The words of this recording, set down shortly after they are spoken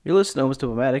You're listening to Almost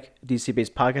Diplomatic, a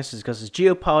DC-based podcast that discusses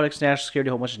geopolitics, national security,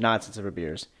 a whole bunch of nonsense over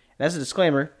beers. And as a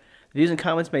disclaimer, the views and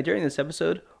comments made during this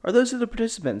episode are those of the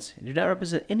participants and do not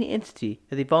represent any entity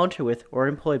that they volunteer with or are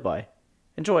employed by.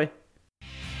 Enjoy.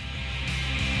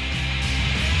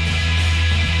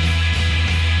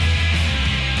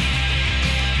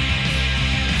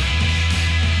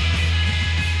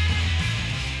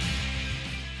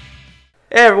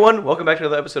 Hey everyone, welcome back to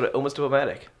another episode of Almost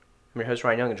Diplomatic. I'm your host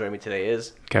Ryan Young, and joining me today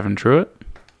is Kevin Truitt,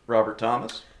 Robert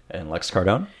Thomas, and Lex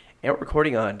Cardone. And we're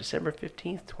recording on December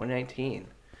 15th, 2019.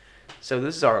 So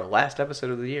this is our last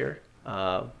episode of the year.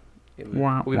 We'll be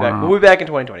back in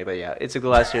 2020, but yeah, it's like the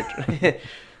last year.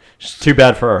 It's too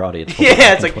bad for our audience.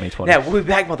 Yeah, it's like 2020. Yeah, we'll be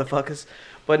back, motherfuckers.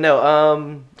 But no,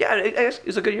 yeah, I guess it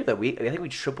was a good year. I think we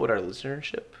tripled our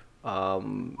listenership.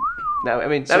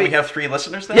 We have 3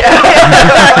 listeners then?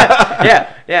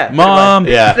 Yeah. Mom.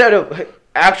 Yeah. No,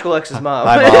 actual X's mom.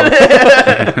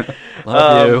 Hi, Mom.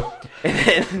 Love you.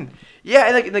 And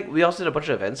yeah, and like we also did a bunch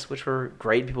of events, which were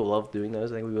great. People love doing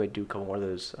those. I think we might do a couple more of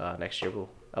those next year. We'll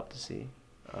up to see.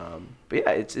 But yeah,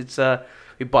 it's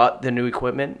we bought the new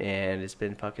equipment and it's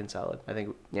been fucking solid. I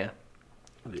think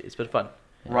it's been fun.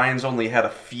 Ryan's only had a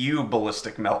few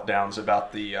ballistic meltdowns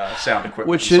about the sound equipment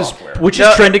Which and is software.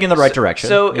 trending in the right direction.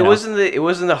 So it wasn't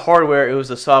the hardware, it was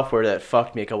the software that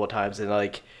fucked me a couple of times, and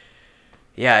like,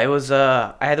 yeah, it was.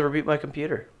 I had to reboot my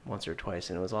computer once or twice,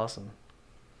 and it was awesome.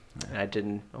 And I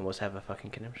didn't almost have a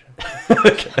fucking conniption.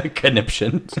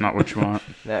 Conniption. It's not what you want.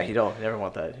 No, you don't. You never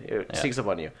want that. It sneaks up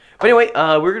on you. But anyway,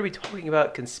 we're going to be talking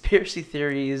about conspiracy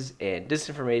theories and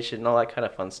disinformation and all that kind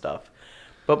of fun stuff.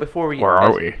 But before we... Where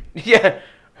are we? Yeah.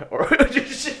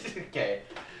 Okay.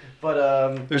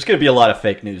 But... There's going to be a lot of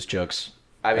fake news jokes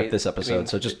at this episode,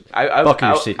 so just buckle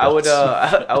your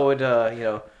seatbelts. I would,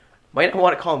 might not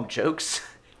want to call them jokes,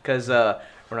 because we're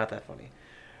not that funny.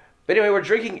 But anyway, we're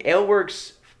drinking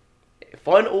Aleworks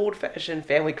Fun Old-Fashioned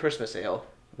Family Christmas Ale.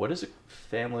 What is a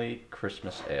family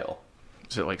Christmas ale?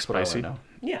 Is it like That's what I spicy? wanna know.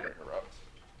 Yeah.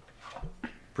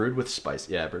 Brewed with spice.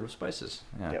 Yeah, brewed with spices.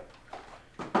 Yeah. Yep.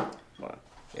 Wow.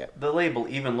 Yeah. The label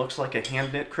even looks like a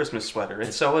hand-knit Christmas sweater.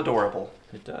 It's so adorable.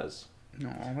 It does. No,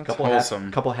 that's Couple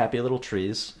wholesome. couple happy little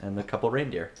trees and a couple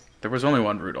reindeer. There was only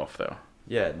one Rudolph, though.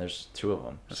 Yeah, and there's 2 of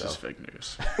them. This so. is fake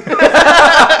news.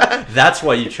 That's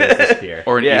why you chose this beer.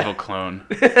 Or an Yeah. evil clone.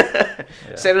 Yeah.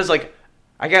 Santa's like,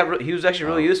 he was actually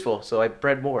really useful, so I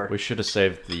bred more. We should have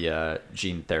saved the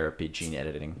gene therapy, gene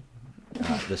editing,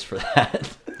 this for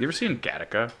that. You ever seen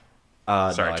Gattaca?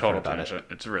 No, Sorry, I've total heard about tangent.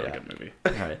 It's a really Yeah. good movie.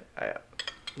 All right. I have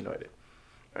no idea.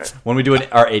 When we do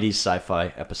our 80s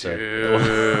sci-fi episode.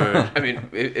 Dude. I mean,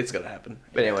 it's gonna happen.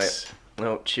 But anyway,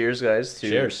 no, cheers, guys, to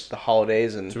Cheers. the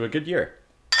holidays and To a good year.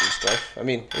 stuff. I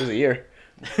mean, it was a year.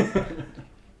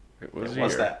 It was,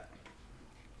 What's that?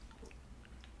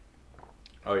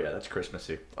 Oh yeah, that's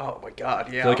Christmassy. Oh my god,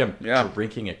 I yeah. feel like I'm Yeah.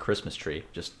 drinking a Christmas tree.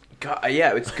 Just God,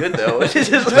 yeah, it's good though. It's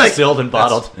just like sealed and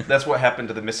bottled. That's what happened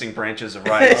to the missing branches of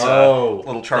Ryan's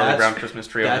little Charlie Brown Christmas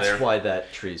tree over there. That's why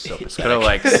that tree's so pathetic. Bit of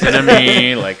like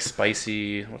cinnamon, like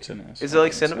spicy. What's in this? Is it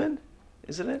like cinnamon?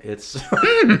 Isn't it? It's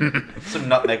Some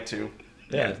nutmeg too.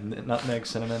 yeah, nutmeg,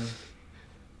 cinnamon.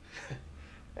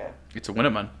 It's a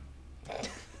Winneman.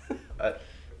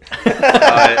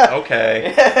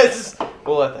 Okay. Yes.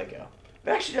 We'll let that go.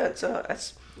 But actually, that's.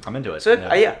 I'm into it. So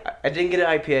I didn't get an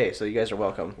IPA, so you guys are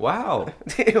welcome. Wow.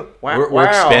 Wow. We're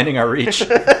expanding our reach.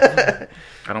 I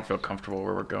don't feel comfortable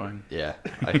where we're going. Yeah.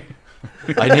 I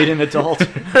need an adult. This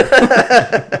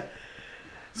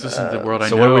isn't the world I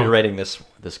So know. what are we rating this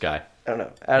guy? I don't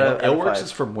know. Out of Aleworks 5.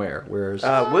 is from where? Where's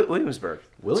Williamsburg. I'd say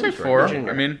Williamsburg? 4.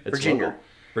 Virginia. I mean, It's Virginia. local?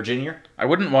 Virginia? I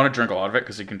wouldn't want to drink a lot of it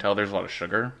because you can tell there's a lot of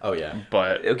sugar. Oh yeah.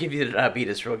 But It'll give you the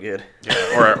diabetes real good.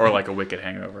 yeah, or like a wicked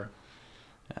hangover.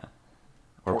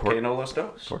 Or Porque no los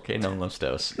dos. Porque no los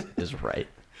dos is right.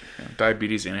 Yeah,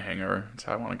 diabetes and a hangover. That's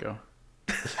how I want to go.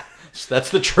 So that's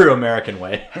the true American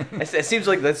way. It seems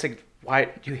like that's like why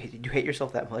you hate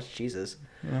yourself that much, Jesus.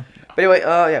 Yeah. But anyway,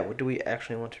 yeah. What do we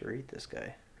actually want to rate this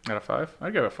guy? Out of 5,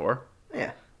 I'd give it 4.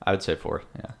 Yeah, I would say 4.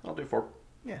 Yeah. I'll do 4.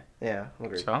 yeah. I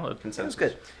agree. Solid. It was Consensus.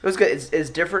 good. It was good. It's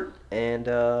different, and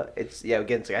it's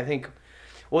again. It's, I think,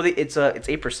 well, it's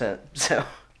 8%. So,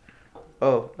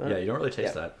 Yeah, you don't really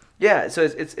taste that. Yeah, so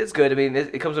it's good. I mean,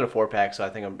 it comes in a 4-pack, so I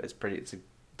think it's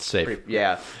Safe. pretty.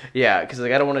 Yeah, because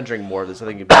like I don't want to drink more of this. I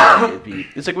think it'd be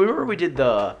it's like remember we did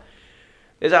the.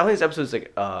 I don't think this episode's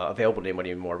like available to anyone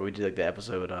anymore, but we did like the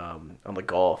episode on the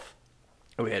golf,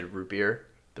 and we had root beer.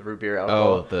 the root beer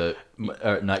alcohol.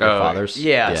 Oh, not your father's.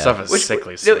 Yeah, stuff is Which,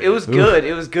 sickly. It was good.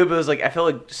 It was good, but it was like I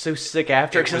felt like so sick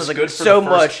after It because it was was good like for so the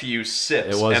first much. few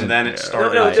sips, It wasn't- and then it yeah.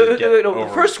 started No, to get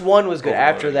the first one was good.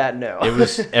 After that, no. It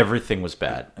was everything was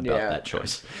bad about Yeah. that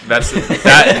choice. That's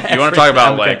that. You want to talk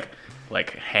about Okay.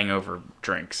 like hangover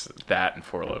drinks? That and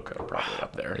Four Loko probably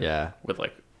up there. Yeah. with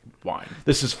like wine.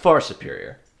 This is far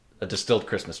superior. A distilled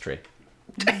Christmas tree.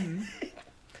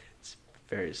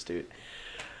 Very astute.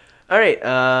 All right.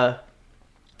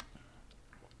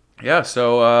 Yeah,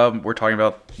 so we're talking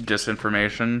about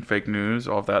disinformation, fake news,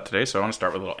 all of that today. So I want to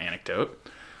start with a little anecdote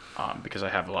because I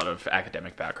have a lot of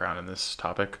academic background in this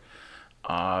topic.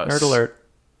 Nerd alert.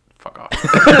 Fuck off.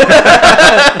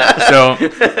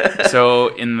 so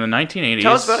in the 1980s,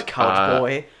 Tell us about a college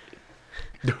boy.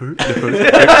 Well,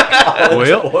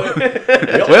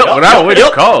 when I went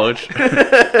to college.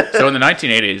 So in the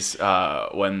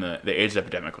 1980s, when the AIDS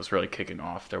epidemic was really kicking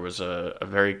off, there was a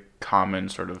very common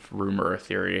sort of rumor or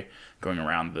theory going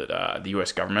around that the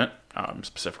U.S. government,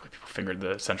 specifically people fingered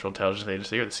the Central Intelligence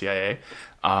Agency or the CIA,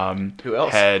 Who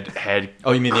else? had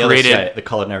Oh, you mean the created, other side, the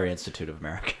Culinary Institute of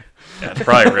America. Yeah, it's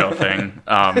probably a real thing.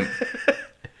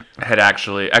 Had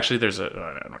actually there's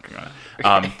a I'm not going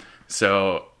on it.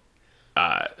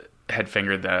 Had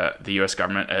fingered the U.S.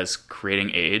 government as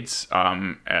creating AIDS.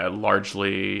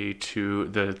 Largely, to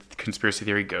the conspiracy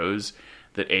theory goes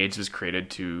that AIDS was created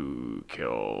to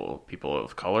kill people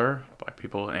of color, black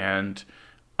people, and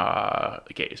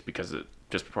gays because it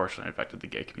disproportionately affected the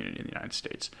gay community in the United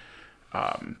States.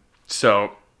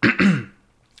 So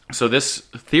this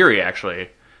theory actually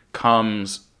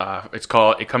comes. It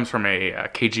comes from a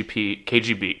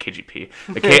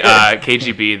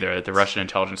KGB, the Russian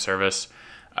intelligence service,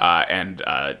 and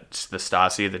the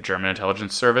Stasi, the German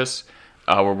intelligence service,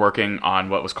 were working on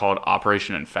what was called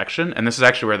Operation Infection. And this is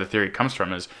actually where the theory comes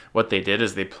from. Is what they did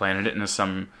is they planted it into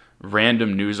some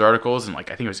random news articles in,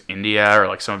 like, I think it was India or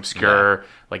like some obscure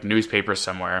like newspaper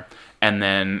somewhere. And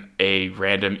then a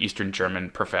random Eastern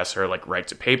German professor like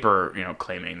writes a paper,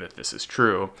 claiming that this is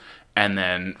true. And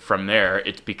then from there,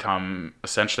 it's become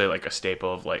essentially like a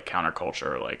staple of like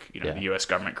counterculture, like the U.S.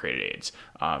 government created AIDS,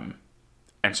 and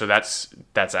so that's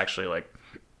actually like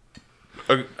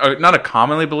not a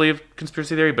commonly believed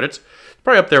conspiracy theory, but it's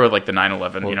probably up there with like the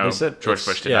 9/11. George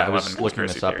Bush did 9/11 I was looking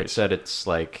this up. theories. It said it's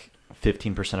like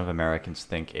 15% of Americans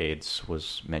think AIDS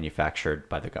was manufactured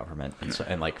by the government,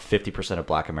 and like 50% of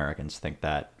Black Americans think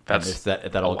that.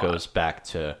 That all goes back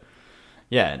to.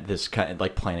 Yeah, this kind of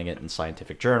like planting it in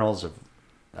scientific journals of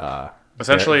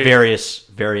essentially various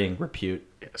varying repute.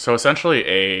 So essentially,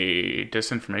 a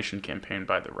disinformation campaign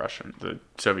by the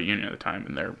Soviet Union at the time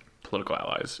and their political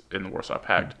allies in the Warsaw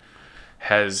Pact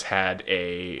has had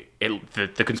the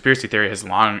conspiracy theory has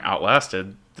long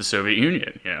outlasted the Soviet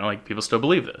Union. Like people still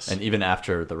believe this, And even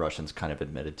after the Russians kind of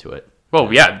admitted to it.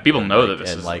 well, yeah, people know that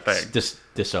this is like the thing.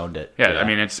 disowned it. Yeah, I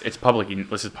mean it's publicly.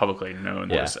 This is publicly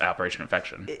known as Operation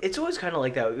Infection. It's always kind of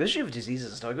like that, especially with diseases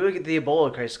and stuff. Look at the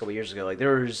Ebola crisis a couple years ago. Like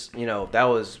there was, that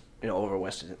was over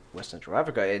West Central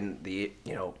Africa, and it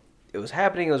was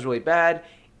happening. It was really bad,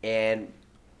 and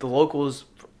the locals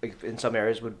in some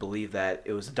areas would believe that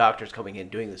it was the doctors coming in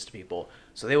doing this to people.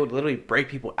 So they would literally break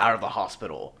people out of the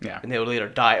hospital, and they would later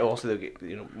die. Also, they would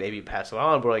get, maybe pass it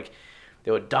on, but like they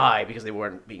would die because they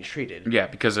weren't being treated. Yeah,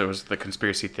 because it was the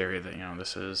conspiracy theory that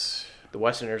this is the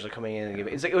Westerners are coming in and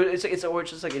giving. It's just like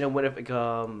what if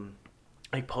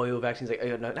like polio vaccines, like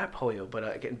no, not polio, but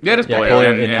it is polio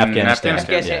polio in Afghanistan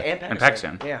and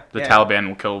Pakistan. Yeah, the Taliban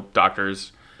will kill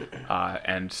doctors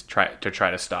and try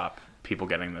to stop people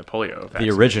getting the polio vaccine.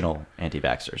 The original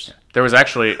anti-vaxxers. There was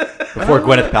actually Before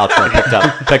Gwyneth Paltrow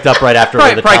picked up right after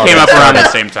probably the came Taliban up around the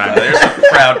started. same time. There's a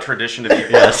proud tradition to be.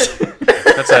 Yes.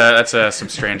 That's some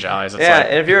strange allies. It's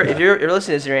and if you're listening to this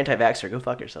and you're anti-vaxxer, go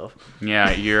fuck yourself.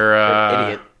 yeah, you're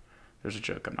Idiot. There's a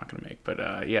joke I'm not going to make, but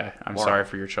I'm sorry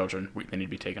for your children. They need to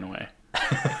be taken away.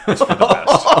 It's for the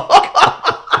best.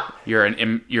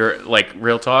 You're like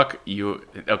real talk.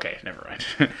 Okay, never mind.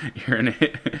 You're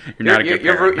not a good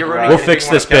parent. You're ruining We'll it. fix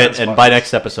this bit, and by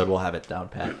next episode, we'll have it down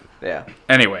pat. Yeah,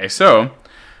 Anyway, so,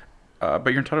 but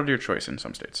you're entitled to your choice in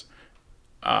some states.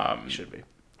 you should be.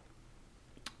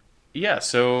 Yeah,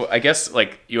 so I guess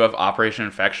like you have Operation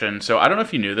Infection. So I don't know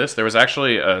if you knew this. There was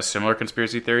actually a similar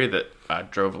conspiracy theory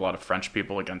that drove a lot of French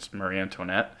people against Marie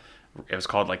Antoinette. It was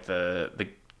called like the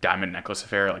Diamond Necklace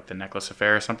Affair, like the Necklace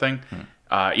Affair or something.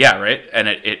 Yeah, right. And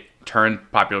it turned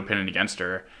popular opinion against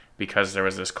her because there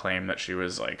was this claim that she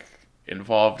was like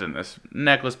involved in this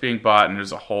necklace being bought, and it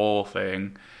was a whole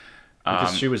thing.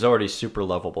 Because she was already super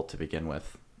lovable to begin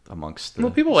with. amongst the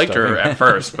well, people liked her starving at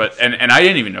first, but and I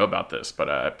didn't even know about this,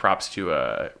 but props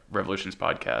to Revolutions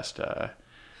podcast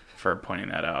for pointing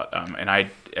that out. And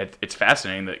it's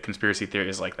fascinating that conspiracy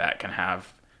theories like that can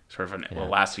have sort of a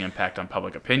lasting impact on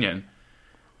public opinion.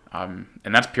 And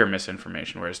that's pure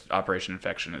misinformation, whereas Operation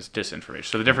Infection is disinformation.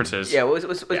 So the difference is... Yeah,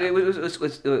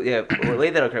 relay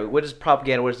that out. What is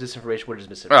propaganda, what is disinformation, what is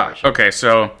misinformation? Okay,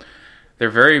 so they're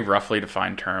very roughly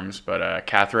defined terms, but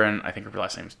Catherine, I think her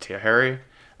last name is Tahiri,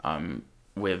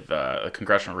 with the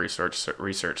Congressional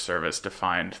Research Service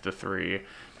defined the three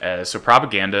as... So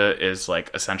propaganda is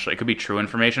like essentially... It could be true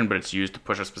information, but it's used to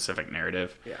push a specific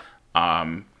narrative. Yeah.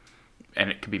 And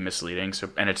it could be misleading.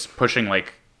 And it's pushing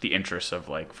like the interests of,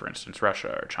 like, for instance,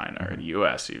 Russia or China or the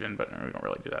U.S. even, but we don't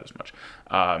really do that as much.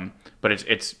 But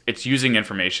it's using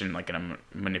information like in a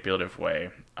manipulative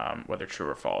way, whether true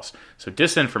or false. So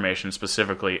disinformation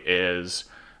specifically is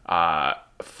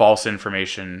false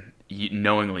information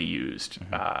knowingly used.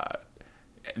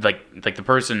 Like the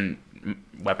person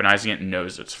weaponizing it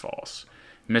knows it's false.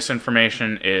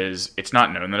 Misinformation is it's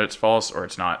not known that it's false, or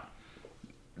it's not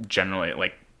generally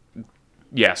like.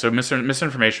 Yeah, so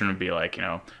misinformation would be like,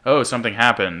 oh, something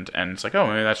happened, and it's like, oh,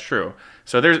 maybe that's true.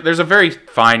 So there's a very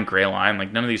fine gray line.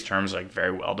 Like, none of these terms are like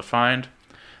very well defined,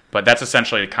 but that's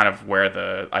essentially kind of where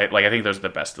I think those are the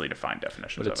bestly defined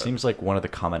definitions. But it seems like one of the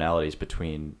commonalities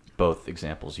between both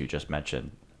examples you just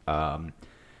mentioned,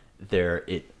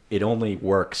 it only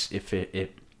works if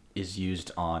it is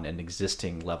used on an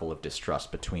existing level of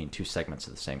distrust between two segments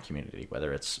of the same community,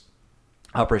 whether it's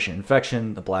Operation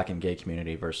Infection, the black and gay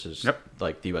community versus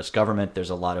like the U.S. government. There's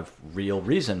a lot of real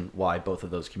reason why both of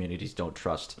those communities don't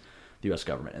trust the U.S.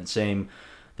 government. And same,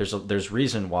 there's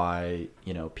reason why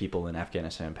people in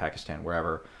Afghanistan, Pakistan,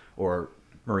 wherever, or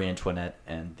Marie Antoinette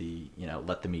and the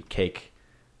let them eat cake,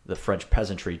 the French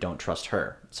peasantry don't trust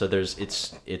her. So this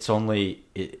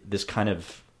kind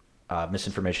of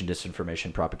misinformation,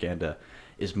 disinformation, propaganda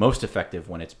is most effective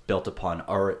when it's built upon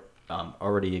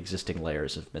already existing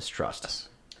layers of mistrust.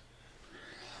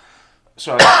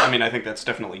 So, I think that's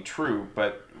definitely true,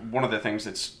 but one of the things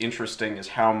that's interesting is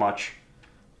how much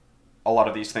a lot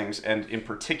of these things, and in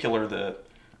particular the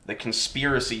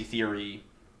conspiracy theory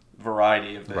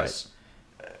variety of this,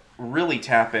 really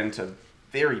tap into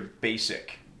very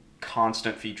basic,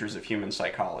 constant features of human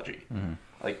psychology. Mm-hmm.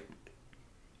 Like,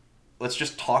 let's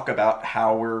just talk about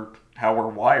how we're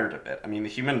wired a bit. The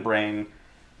human brain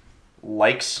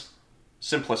likes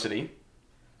simplicity.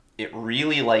 It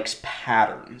really likes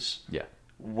patterns. Yeah.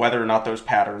 Whether or not those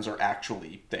patterns are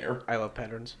actually there. I love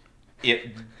patterns.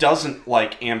 It doesn't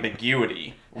like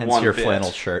ambiguity. Hence your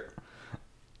flannel shirt.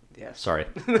 Yes. Sorry.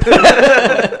 But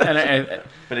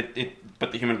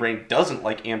the human brain doesn't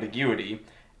like ambiguity,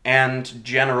 and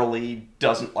generally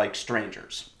doesn't like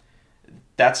strangers.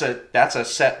 That's a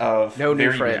set of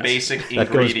very basic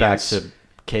ingredients. That goes back to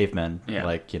cavemen,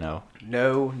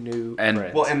 no new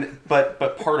friends. Well,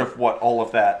 but part of what all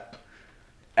of that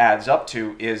adds up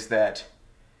to is that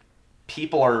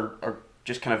people are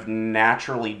just kind of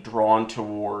naturally drawn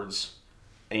towards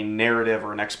a narrative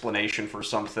or an explanation for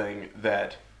something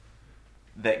that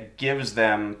gives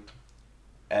them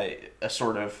a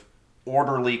sort of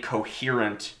orderly,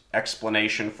 coherent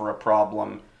explanation for a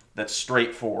problem that's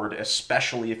straightforward,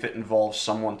 especially if it involves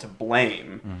someone to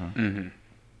blame. Mm-hmm. Mm-hmm.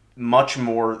 Much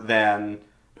more than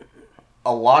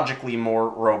a logically more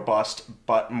robust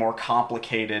but more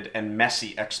complicated and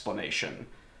messy explanation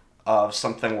of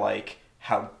something like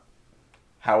how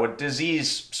a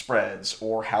disease spreads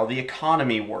or how the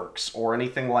economy works or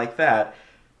anything like that.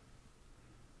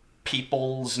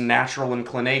 People's natural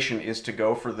inclination is to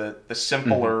go for the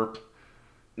simpler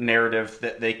narrative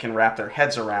that they can wrap their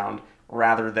heads around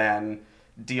rather than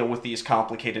deal with these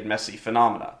complicated, messy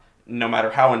phenomena. No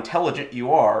matter how intelligent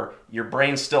you are, your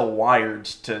brain's still wired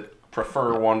to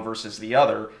prefer one versus the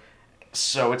other.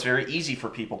 So it's very easy for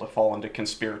people to fall into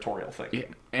conspiratorial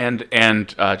thinking. Yeah.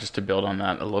 And just to build on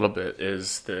that a little bit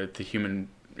is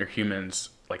humans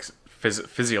like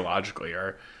physiologically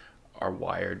are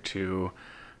wired to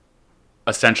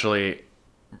essentially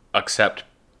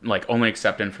only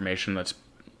accept information that's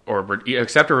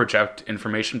accept or reject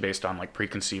information based on like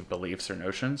preconceived beliefs or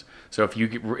notions. So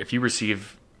if you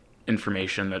receive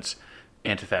information that's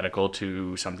antithetical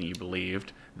to something you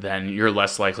believed, then you're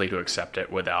less likely to accept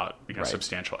it without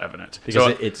substantial evidence.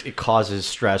 Because it causes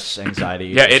stress, anxiety.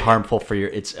 Yeah, it's harmful for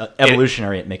it's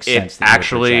evolutionary. It makes sense. There's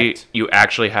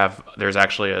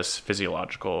actually a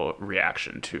physiological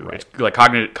reaction to it. Like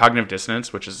cognitive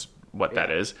dissonance, which is what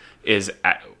that is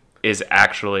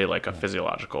actually like a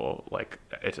physiological, like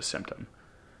it's a symptom.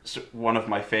 So one of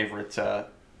my favorite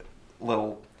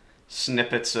little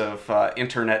snippets of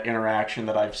internet interaction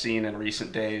that I've seen in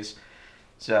recent days.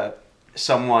 It's,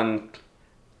 someone,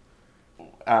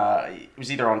 it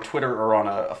was either on Twitter or on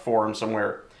a forum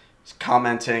somewhere,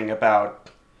 commenting about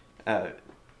the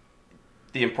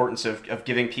importance of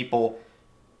giving people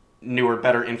newer,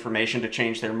 better information to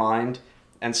change their mind.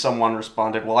 And someone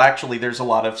responded, well, actually, there's a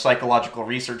lot of psychological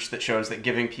research that shows that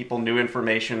giving people new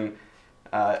information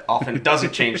often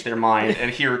doesn't change their mind,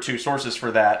 and here are 2 sources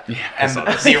for that. Yeah, and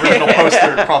the original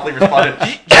poster promptly responded,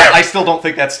 I still don't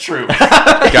think that's true.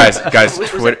 guys,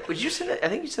 would you send that? I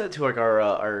think you sent it to like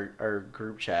our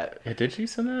group chat. Yeah, did you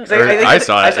send that? I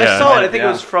saw it. I saw it. I think it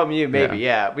was from you, maybe.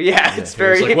 Yeah, but it's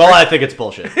very. Like, well, I think it's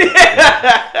bullshit.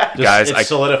 Guys, it's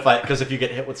solidified, because if you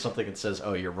get hit with something that says,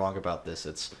 "Oh, you're wrong about this,"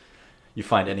 you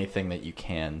find anything that you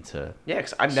can to. Yeah,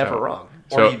 because I'm never wrong.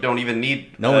 Or you don't even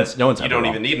need. No one's. You don't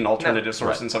even need an alternative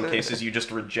source. Right. In some cases, you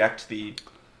just reject the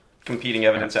competing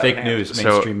evidence. Fake news,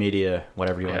 mainstream media,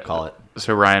 whatever you want to call it.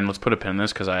 So Ryan, let's put a pin in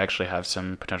this, because I actually have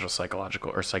some potential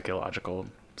psychological. There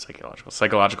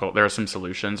are some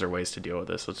solutions or ways to deal with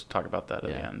this. Let's talk about that at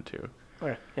the end too.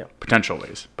 Okay. Yeah. Potential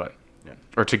ways,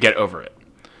 or to get over it.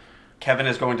 Kevin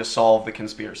is going to solve the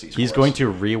conspiracies. He's going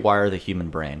to rewire the human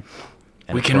brain.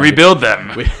 We can rebuild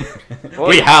them. We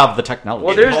have the technology.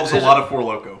 Well, there's a lot of Four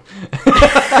Loko.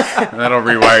 That'll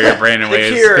rewire your brain in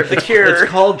ways. The cure. It's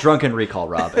called drunken recall,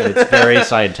 Rob, and it's very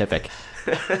scientific.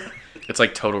 It's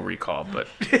like Total Recall, but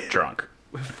drunk.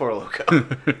 With Four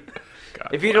Loko.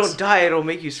 If you don't die, it'll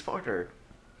make you smarter.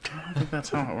 I don't think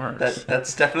that's how it works.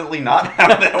 That's definitely not how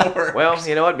that works. Well,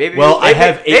 you know what? Maybe. I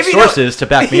have 8 sources to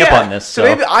back me up on this. So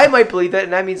maybe I might believe that,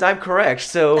 and that means I'm correct.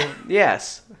 So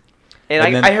yes.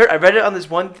 And I read it on this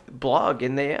one blog,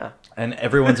 and And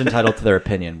everyone's entitled to their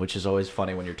opinion, which is always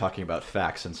funny when you're talking about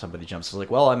facts and somebody jumps and is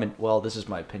like, well, this is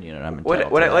my opinion, and I'm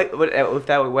entitled what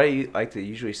do you like to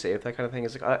usually say with that kind of thing?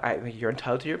 Is like, you're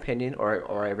entitled to your opinion,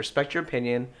 or I respect your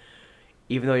opinion,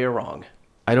 even though you're wrong.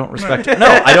 I don't respect.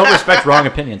 I don't respect wrong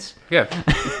opinions. Yeah,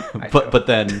 but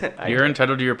then you're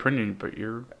entitled to your opinion, but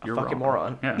you're a fucking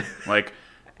moron. Yeah, like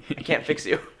I can't fix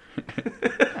you.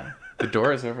 The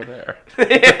door is over there.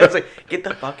 It's like, get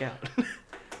the fuck out.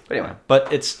 But anyway,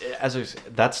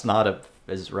 that's not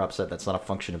as Rob said, that's not a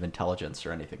function of intelligence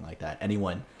or anything like that.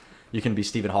 You can be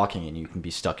Stephen Hawking and you can be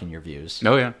stuck in your views.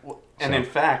 Oh yeah. And in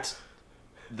fact,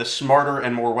 the smarter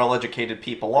and more well-educated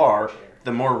people are,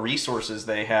 the more resources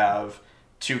they have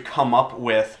to come up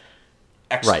with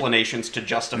explanations to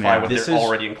justify what they're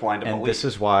already inclined to believe. And this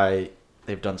is why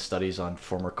they've done studies on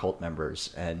former cult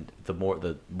members, and the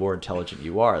more intelligent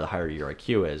you are, the higher your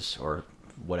IQ is, or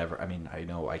whatever. I mean, I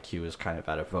know IQ is kind of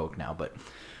out of vogue now, but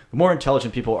the more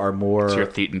intelligent people are more... It's your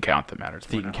Thetan count that matters.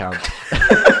 Thetan count.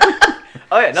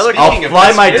 Oh yeah, I'll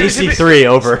fly my DC-3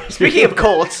 over. Speaking of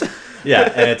cults.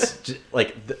 Yeah, and it's just,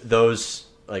 like those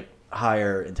like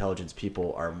higher intelligence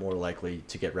people are more likely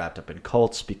to get wrapped up in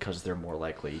cults because they're more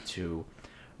likely to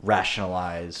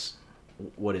rationalize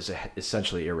what is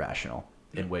essentially irrational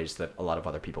in ways that a lot of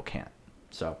other people can't.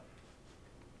 So,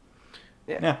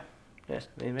 yeah, it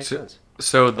makes sense.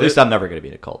 So at least I'm never going to be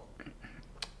in a cult.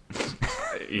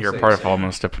 You're part of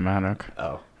Almost Diplomatic.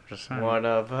 Oh, just saying. One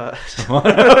of us.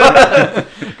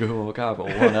 Google Gobble,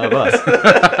 one of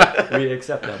us. We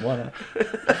accept them. One of.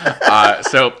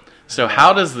 So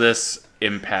how does this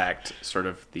impact sort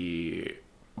of the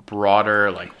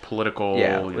broader like political?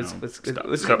 Yeah,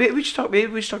 maybe we should talk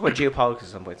about geopolitics at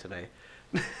some point today.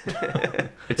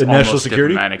 It's national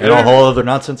security and a whole other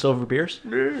nonsense over beers.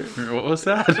 What was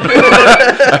that?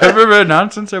 I remember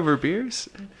nonsense over beers.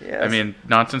 Yes. I mean,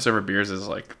 nonsense over beers is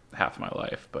like half my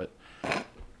life, but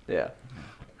yeah.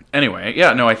 Anyway,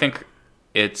 yeah, no, I think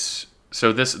it's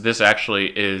so. This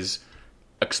actually is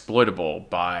exploitable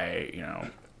by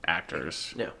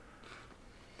actors. Yeah.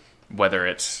 Whether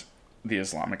it's the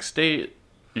Islamic State,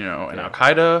 and Al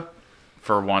Qaeda,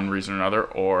 for one reason or another,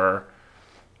 or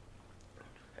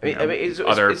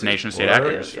other nation-state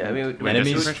actors. Yeah,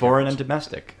 enemies, foreign and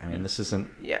domestic. I mean, this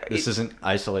isn't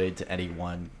isolated to any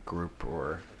one group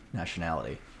or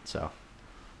nationality. So,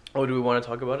 do we want to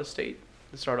talk about a state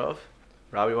to start off?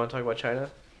 Rob, you want to talk about China?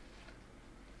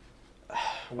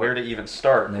 Where to even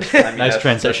start? Nice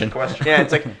transition. Question. Yeah,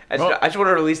 it's like I just want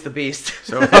to release the beast.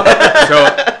 So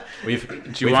we've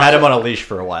had him on a leash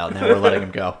for a while. Now we're letting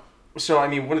him go. So, I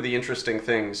mean, one of the interesting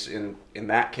things in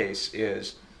that case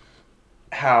is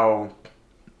how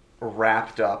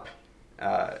wrapped up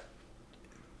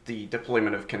the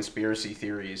deployment of conspiracy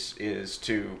theories is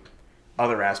to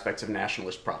other aspects of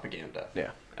nationalist propaganda.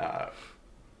 Yeah.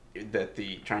 That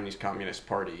the Chinese Communist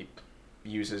Party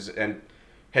uses and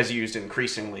has used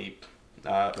increasingly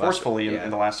forcefully in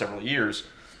the last several years.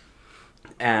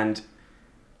 And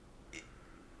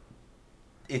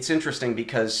it's interesting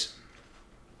because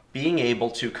being able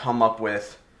to come up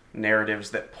with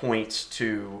narratives that point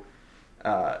to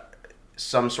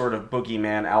some sort of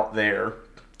boogeyman out there,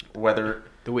 whether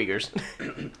The Uyghurs.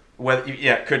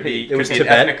 it could be an Tibet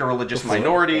ethnic or religious before.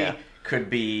 minority, Yeah. could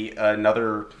be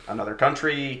another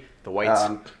country, The whites.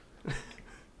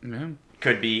 Yeah.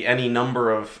 could be any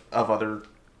number of other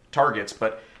targets,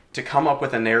 but to come up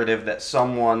with a narrative that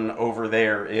someone over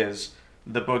there is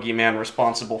the boogeyman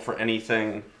responsible for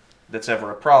anything that's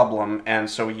ever a problem, and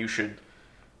so you should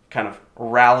kind of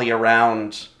rally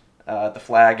around the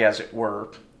flag, as it were,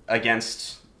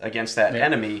 against that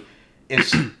enemy,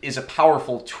 is a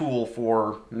powerful tool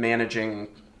for managing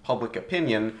public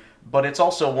opinion, but it's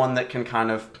also one that can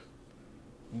kind of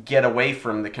get away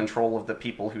from the control of the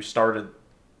people who started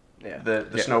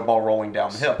the snowball rolling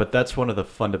down the hill. But that's one of the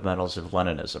fundamentals of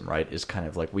Leninism, right? Is kind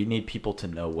of like we need people to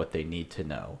know what they need to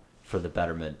know for the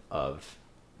betterment of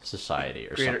society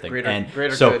or something.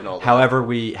 Greater so good and all that.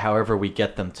 however we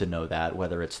get them to know that,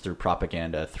 whether it's through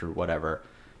propaganda, through whatever,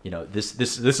 this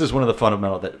is one of the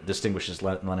fundamental that distinguishes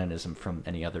Leninism from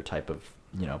any other type of,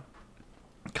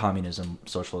 communism,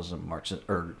 socialism, Marxism,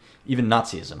 or even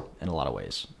Nazism in a lot of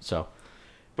ways. So,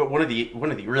 but one of the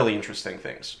really interesting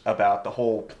things about the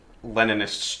whole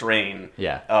Leninist strain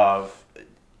Yeah. of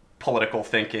political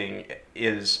thinking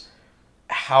is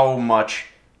how much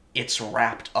it's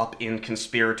wrapped up in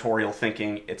conspiratorial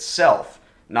thinking itself,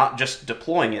 not just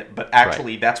deploying it, but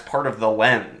actually that's part of the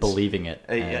lens. believing it.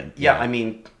 I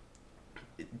mean,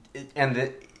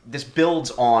 this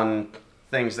builds on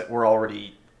things that were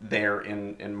already there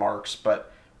in Marx,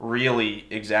 but really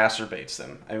exacerbates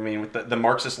them. I mean, with the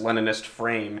Marxist-Leninist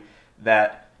frame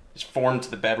that is formed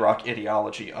the bedrock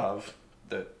ideology of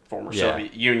the former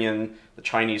Soviet Union, the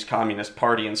Chinese Communist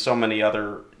Party, and so many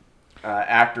other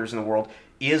actors in the world,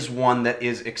 is one that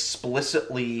is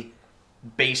explicitly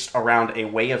based around a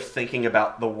way of thinking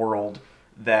about the world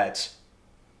that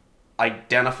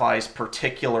identifies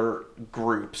particular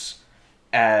groups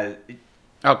as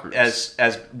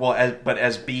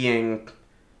being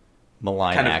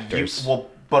malign kind actors. of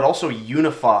but also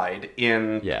unified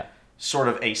in sort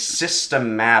of a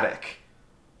systematic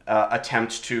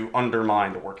attempt to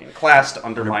undermine the working class, to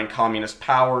undermine communist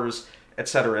powers, et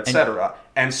cetera, et cetera.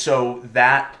 And so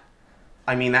that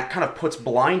kind of puts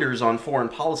blinders on foreign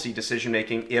policy decision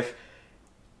making if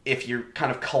you're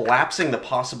kind of collapsing the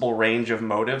possible range of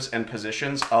motives and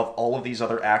positions of all of these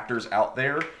other actors out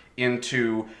there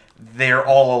into they're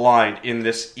all aligned in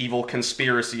this evil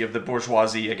conspiracy of the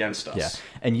bourgeoisie against us.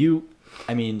 Yeah.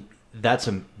 And that's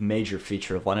a major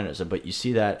feature of Leninism, but you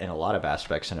see that in a lot of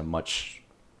aspects in a much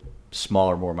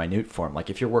smaller, more minute form. Like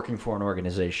if you're working for an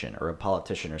organization or a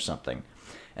politician or something,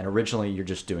 and originally you're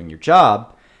just doing your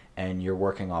job and you're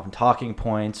working off talking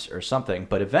points or something,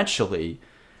 but eventually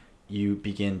you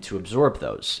begin to absorb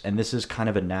those. And this is kind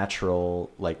of a natural,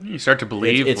 you start to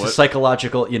believe it's a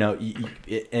psychological,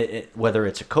 whether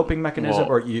it's a coping mechanism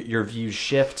or your views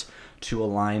shift to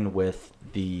align with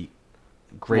the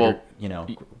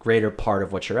greater part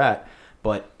of what you're at.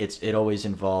 But it always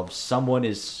involves someone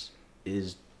everyone's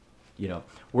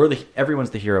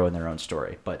the hero in their own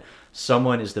story, but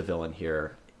someone is the villain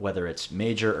here, whether it's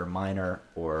major or minor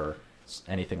or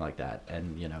anything like that.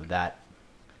 And, that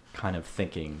kind of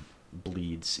thinking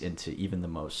bleeds into even the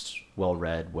most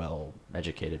well-read,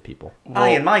 well-educated people. I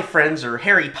and my friends are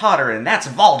Harry Potter, and that's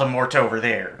Voldemort over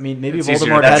there. I mean, maybe It's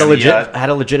Voldemort easier- had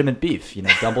a legitimate beef.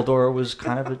 Dumbledore was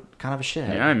kind of a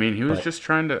shithead. Yeah, he was just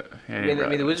trying to.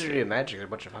 The Wizardry of Magic are a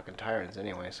bunch of fucking tyrants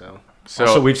anyway, so.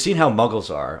 So we've seen how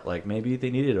Muggles are. Like, maybe they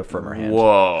needed a firmer hand.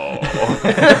 Whoa.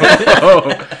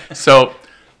 So.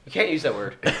 You can't use that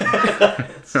word. As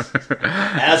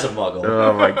a Muggle,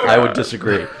 Oh my God. I would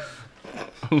disagree.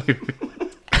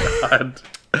 God.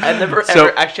 I've never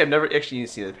actually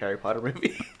seen the Harry Potter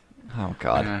movie. Oh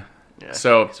God. Yeah,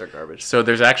 So these are garbage. So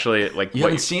there's actually You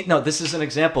haven't seen? No, this is an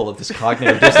example of this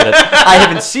cognitive dissonance. I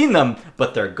haven't seen them,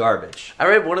 but they're garbage. I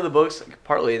read one of the books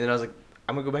partly, and then I was like,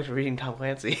 I'm gonna go back to reading Tom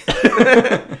Clancy.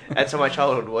 That's how my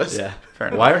childhood was. Yeah. Fair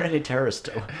enough. Why aren't any terrorists?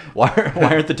 Why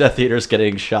aren't the Death Eaters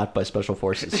getting shot by special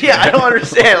forces? Yeah, I don't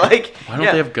understand. Like, Why don't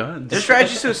they have guns? Their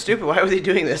strategy's so stupid. Why were they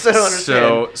doing this? I don't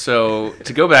understand. So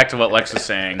to go back to what Lex was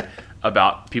saying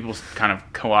about people kind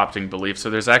of co-opting beliefs, so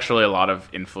there's actually a lot of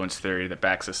influence theory that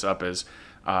backs this up as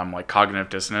like cognitive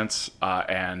dissonance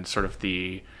and sort of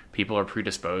the people are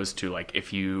predisposed to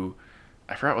if you.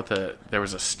 I forgot there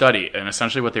was a study, and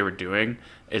essentially what they were doing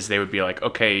is they would be like,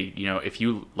 okay, if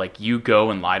you you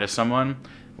go and lie to someone,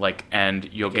 like, and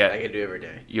you'll I get can do every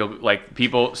day. you'll like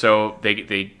people. So they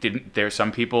didn't. There's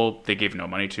some people they gave no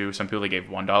money to. Some people they gave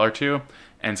 $1 to,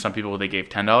 and some people they gave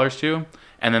 $10 to,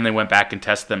 and then they went back and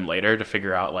tested them later to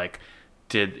figure out like,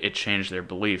 did it change their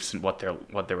beliefs and what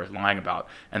they were lying about?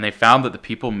 And they found that the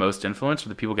people most influenced were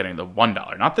the people getting the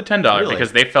 $1, not the $10, Really?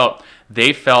 because they felt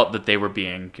that they were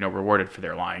being rewarded for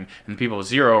their lying, and the people with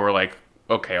 0 were like,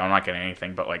 okay, I'm not getting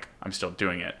anything, but like I'm still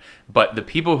doing it. But the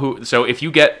people so if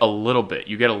you get a little bit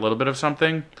of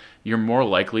something, you're more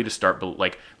likely to start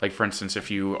like for instance, if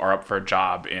you are up for a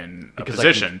job in a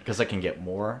position, because I can get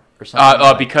more or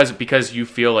something. because you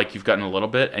feel like you've gotten a little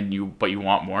bit but you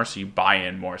want more, so you buy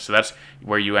in more. So that's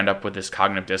where you end up with this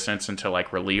cognitive dissonance, and to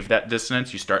like relieve that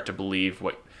dissonance, you start to believe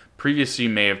what previously you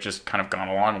may have just kind of gone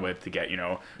along with to get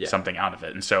something out of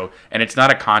it. And it's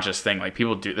not a conscious thing. Like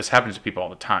people do this, happens to people all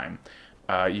the time.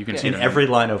 You can see in every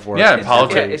line of work. Yeah, in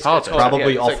politics.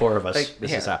 Probably all like, 4 of us. like,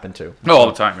 this has happened to. No, all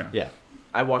the time. Yeah. Yeah.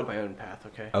 I walk my own path.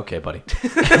 Okay. Okay, buddy.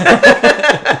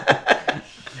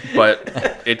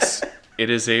 But it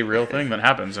is a real thing that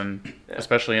happens, and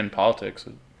especially in politics.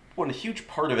 Well, a huge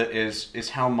part of it is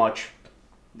how much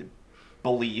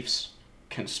beliefs,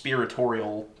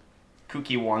 conspiratorial,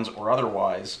 kooky ones or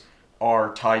otherwise,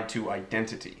 are tied to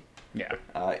identity. Yeah.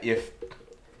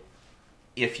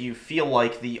 If you feel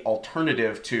like the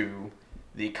alternative to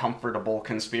the comfortable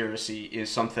conspiracy is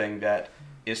something that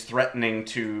is threatening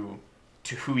to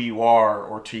who you are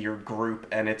or to your group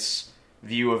and its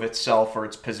view of itself or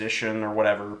its position or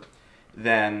whatever,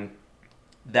 then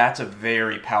that's a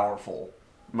very powerful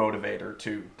motivator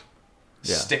to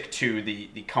stick to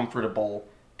the comfortable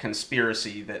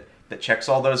conspiracy that checks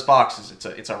all those boxes.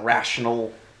 It's a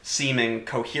rational seeming,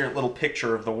 coherent little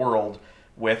picture of the world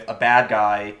with a bad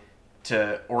guy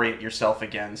to orient yourself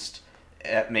against.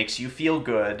 It makes you feel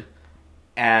good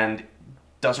and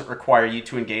doesn't require you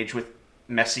to engage with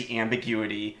messy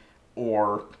ambiguity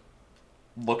or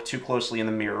look too closely in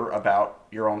the mirror about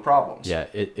your own problems. Yeah,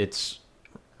 it's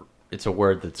a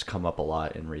word that's come up a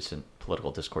lot in recent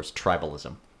political discourse,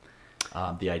 tribalism.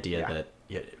 The idea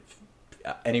that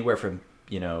anywhere from,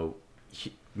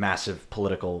 massive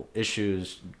political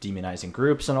issues, demonizing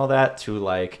groups and all that, to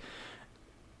like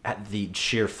at the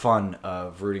sheer fun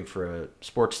of rooting for a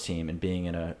sports team and being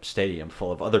in a stadium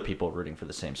full of other people rooting for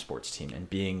the same sports team and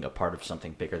being a part of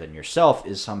something bigger than yourself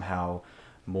is somehow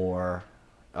more...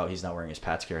 Oh, he's not wearing his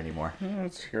Pats gear anymore.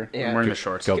 It's here. Yeah. I'm wearing the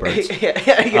shorts. Go Birds.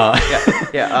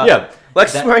 yeah.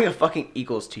 Lex is wearing a fucking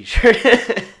Eagles t-shirt.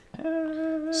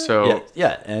 So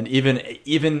and even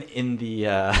in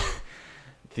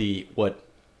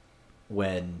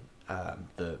when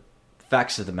the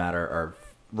facts of the matter are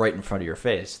right in front of your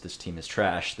face, this team is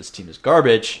trash, this team is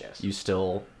garbage, yes, you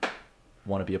still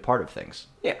want to be a part of things.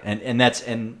 Yeah.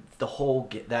 And the whole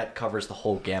that covers the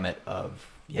whole gamut of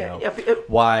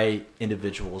why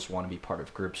individuals want to be part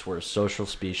of groups. We're a social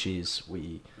species.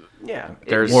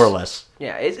 There's more or less.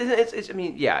 Yeah,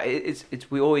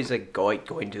 it's we always like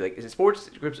going to like sports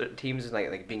groups, teams, and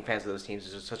like being fans of those teams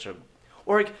is just such a.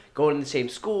 Or like going to the same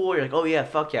school, you're like, oh yeah,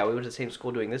 fuck yeah, we went to the same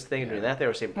school doing this thing and doing that there,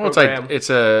 or same program.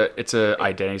 It's a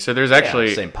identity. So there's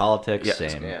actually same politics,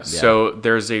 same. Yeah. So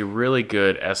there's a really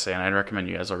good essay, and I'd recommend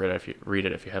you guys all read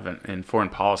it if you haven't. In Foreign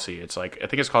Policy, it's like I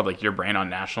think it's called like Your Brain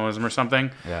on Nationalism or something.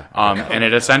 Yeah. And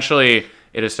it essentially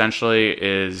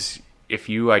is if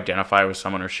you identify with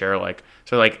someone or share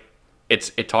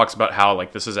it talks about how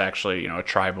like this is actually a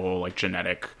tribal like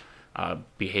genetic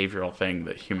behavioral thing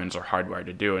that humans are hardwired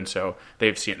to do, and so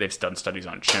they've done studies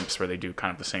on chimps where they do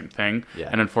kind of the same thing,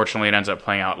 and unfortunately it ends up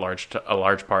playing out a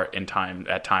large part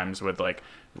at times with like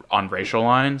on racial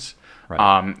lines,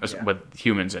 with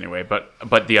humans anyway.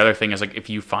 But the other thing is like if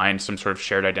you find some sort of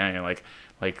shared identity,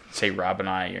 like say Rob and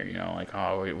I,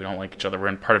 we don't like each other. We're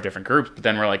in part of different groups, but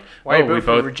then we're like, why are we both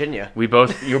from Virginia? You're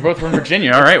both from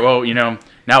Virginia. All right, well,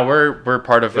 now we're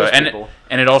part of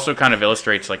and it also kind of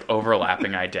illustrates like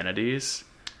overlapping identities.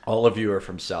 All of you are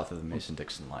from south of the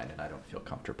Mason-Dixon line, and I don't feel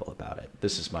comfortable about it.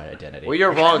 This is my identity. Well,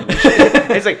 you're wrong.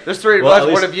 It's like there's 3 of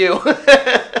us, 1 of you.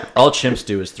 All chimps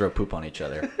do is throw poop on each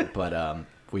other, but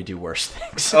we do worse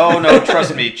things. Oh no,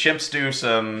 trust me, chimps do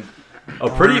some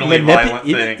pretty violent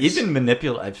things. Even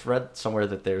manipulate. I've read somewhere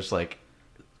that there's like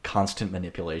constant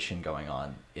manipulation going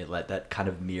on. That kind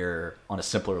of mirror on a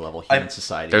simpler level human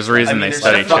society. There's a reason they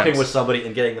study fucking chimps. with somebody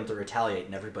and getting them to retaliate,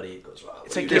 and everybody goes, "Wow."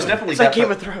 It's like there's definitely like Game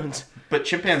of Thrones. But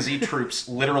chimpanzee troops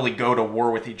literally go to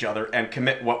war with each other and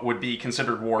commit what would be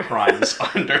considered war crimes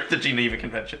under the Geneva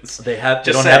Conventions. They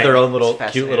don't have their own little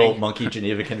cute little monkey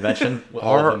Geneva Convention with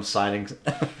all of them signing.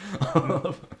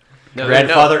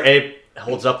 Grandfather Ape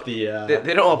holds up the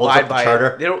they don't holds up abide the by charter.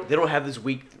 it. They don't have this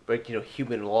weak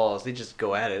human laws. They just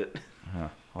go at it.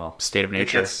 Well, State of It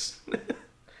nature. gets-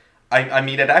 I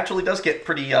mean, it actually does get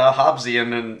pretty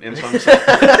Hobbesian in some sense.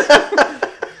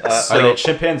 are they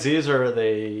chimpanzees or are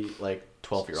they like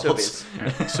 12-year-olds?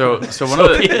 Soviets. So one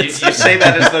of the you say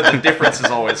that as though the difference is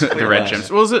always clear. the red chimps.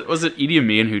 Was it Idi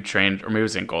Amin who trained, or maybe it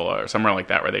was Angola or somewhere like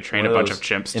that, where they trained a One bunch those of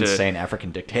chimps to insane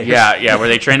African dictators. Yeah, where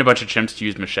they trained a bunch of chimps to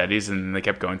use machetes, and they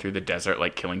kept going through the desert,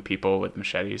 like killing people with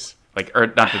machetes, or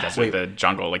not the desert, the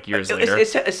jungle, like years later.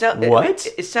 What?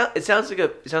 It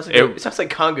sounds like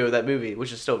Congo, that movie,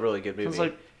 which is still a really good movie. It's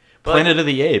like But- Planet of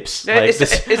the Apes. Yeah, Like,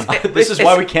 it's- this is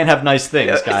why we can't have nice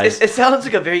things, Yeah, guys. It sounds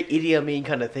like a very Idi Amin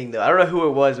kind of thing, though. I don't know who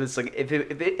it was, but it's like if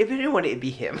anyone, it'd be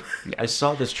him. I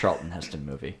saw this Charlton Heston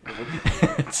movie.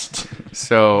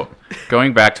 So,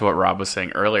 going back to what Rob was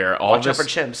saying earlier, all Watch out this, for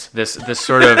chimps. this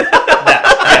sort of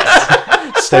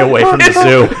Stay away from the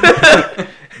zoo.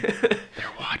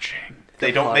 they're watching.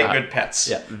 They don't make good pets.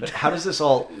 Yeah. How does this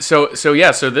all? So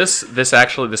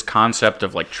this concept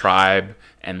of like tribe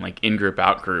and like in-group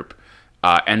out-group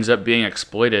ends up being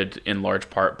exploited in large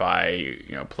part by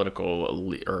political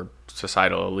elite, or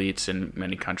societal elites in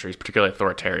many countries, particularly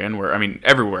authoritarian, where, I mean,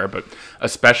 everywhere, but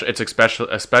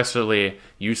especially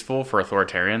useful for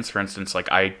authoritarians. For instance,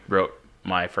 like I wrote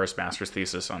my first master's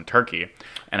thesis on Turkey,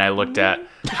 and I looked at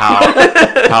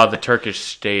how the Turkish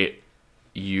state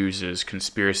uses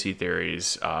conspiracy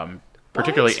theories,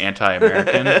 particularly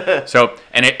anti-American. So,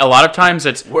 and a lot of times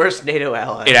it's Worst NATO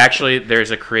ally. it actually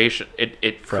there's a creation.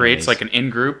 It creates Frenemies. like an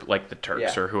in-group, like the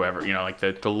Turks Yeah. or whoever, like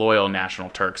the loyal national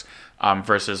Turks,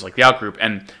 versus like the out-group,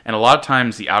 and a lot of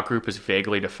times the out-group is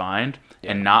vaguely defined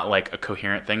and not like a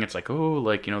coherent thing. It's like, oh,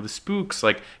 like the spooks,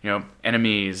 like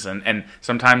enemies, and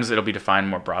sometimes it'll be defined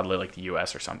more broadly, like the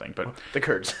U.S. or something. But the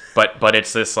Kurds. but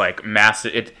it's this like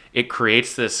massive. It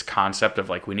creates this concept of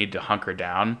like we need to hunker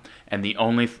down, and the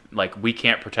only like we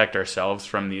can't protect ourselves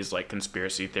from these like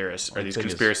conspiracy theorists or these A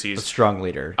conspiracies. strong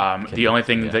leader. The only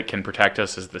thing that can protect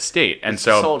us is the state, and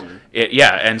so Sultan.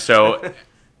 and so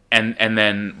and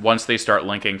then once they start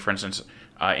linking, for instance,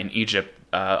 in Egypt,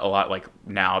 a lot like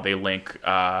now they link.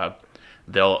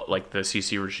 They'll like the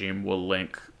Sisi regime will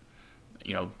link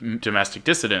domestic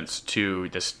dissidents to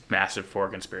this massive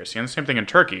foreign conspiracy, and the same thing in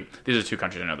Turkey. These are two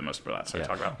countries I know the most about that, so I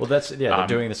talk about. Well, they're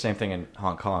doing the same thing in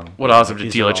Hong Kong. Well, it allows them to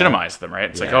These are all- delegitimize them, right?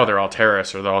 It's like, Yeah. oh, they're all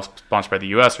terrorists, or they're all sponsored by the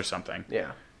U.S. or something.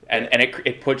 Yeah. And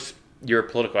it puts your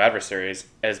political adversaries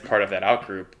as part of that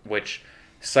outgroup, which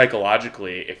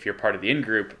psychologically, if you're part of the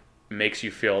in-group, makes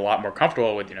you feel a lot more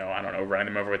comfortable with, I don't know, running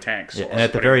them over with tanks. Yeah, or and at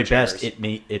the putting very them in best,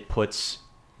 chairs. it puts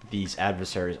these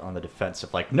adversaries on the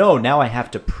defensive. Like, no, now I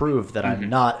have to prove that I'm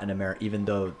not an American, even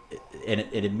though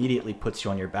it immediately puts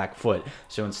you on your back foot.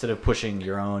 So instead of pushing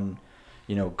your own,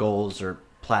 goals or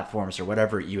platforms or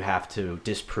whatever, you have to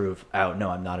disprove, oh, no,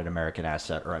 I'm not an American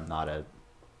asset, or I'm not a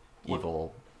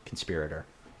evil conspirator.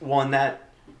 One that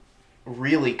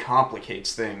really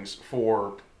complicates things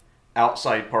for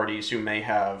outside parties who may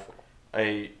have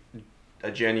a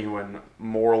genuine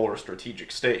moral or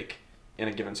strategic stake in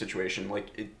a given situation.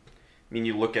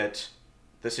 You look at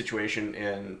the situation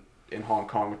in Hong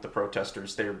Kong with the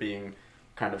protesters. They're being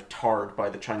kind of tarred by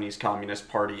the Chinese Communist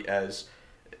Party as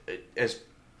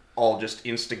all just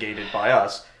instigated by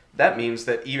us. That means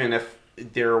that even if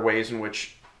there are ways in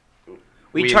which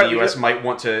we in the U.S. might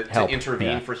want to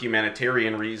intervene for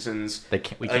humanitarian reasons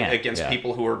we can't, against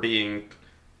people who are being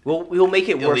We'll make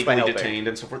it worse by illegally helping. detained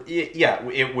and so forth. Yeah,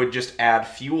 it would just add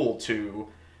fuel to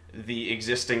the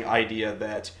existing idea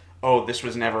that, oh, this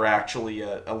was never actually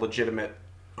a legitimate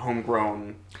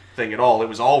homegrown thing at all. It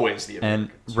was always the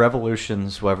Americans. And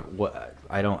revolutions,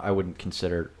 I wouldn't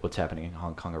consider what's happening in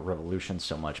Hong Kong a revolution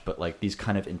so much, but like these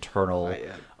kind of internal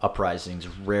uprisings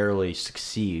rarely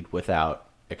succeed without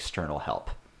external help.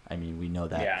 I mean, we know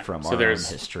that from our own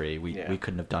history. We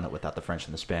couldn't have done it without the French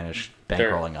and the Spanish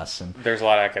bankrolling us. And there's a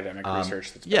lot of academic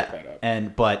research that's backed that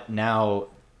up. But now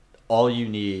all you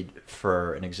need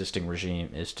for an existing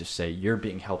regime is to say you're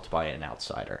being helped by an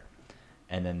outsider,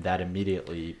 and then that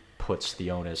immediately puts the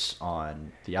onus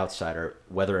on the outsider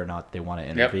whether or not they want to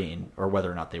intervene or whether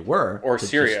or not they were. Or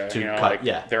Syria,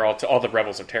 they're all the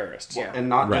rebels are terrorists. Well, and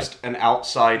not just an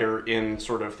outsider in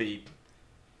sort of the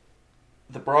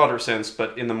broader sense,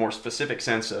 but in the more specific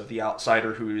sense of the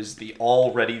outsider who is the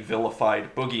already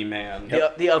vilified boogeyman.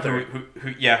 The other.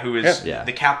 Who is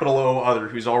the capital O other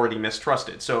who's already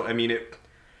mistrusted. So, I mean,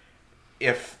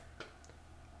 if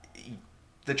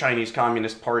the Chinese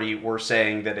Communist Party were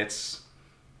saying that it's,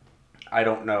 I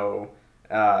don't know,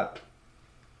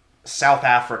 South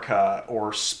Africa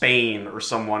or Spain or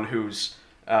someone who's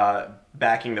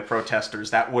backing the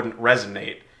protesters, that wouldn't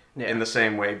resonate in the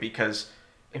same way, because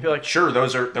I feel like sure,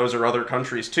 those are other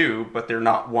countries too, but they're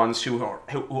not ones who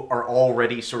are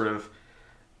already sort of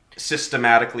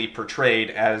systematically portrayed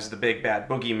as the big bad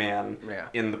boogeyman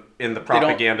in the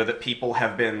propaganda that people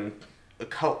have been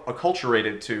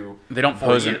acculturated to. They don't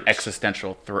pose an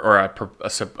existential or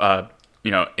a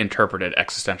interpreted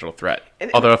existential threat.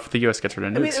 Although if the U.S. gets rid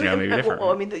of nukes, maybe different.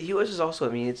 Well, I mean, the U.S. is also.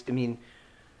 No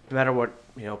matter what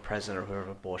president or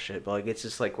whoever bullshit, but it's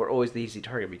just we're always the easy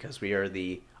target because we are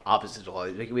the opposite of all.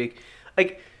 Not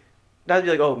to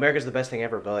be America's the best thing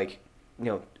ever, but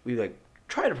we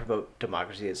try to promote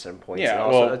democracy at some points. Yeah.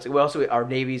 And also, our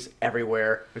navy's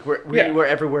everywhere. We're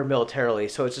everywhere militarily,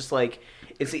 so it's just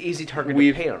it's the easy target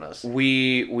to paint on us.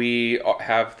 We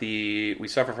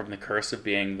suffer from the curse of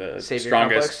being the savior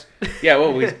strongest. Complex? Yeah,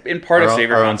 well, in part of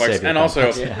savior complex, savior and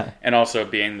complex. also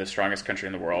being the strongest country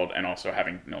in the world, and also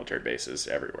having military bases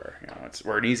everywhere.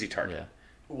 We're an easy target. Yeah.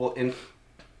 Well,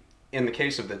 in the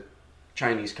case of the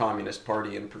Chinese Communist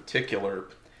Party in particular,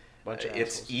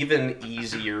 it's even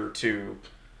easier to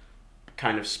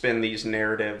kind of spin these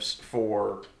narratives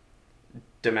for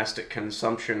domestic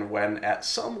consumption when at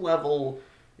some level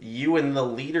you in the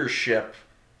leadership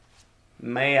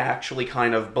may actually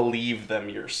kind of believe them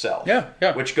yourself.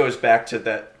 Yeah. Which goes back to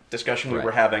that discussion we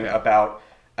were having about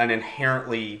an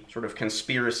inherently sort of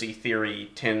conspiracy theory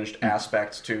tinged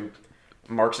aspect to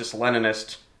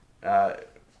Marxist-Leninist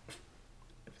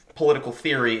political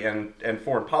theory and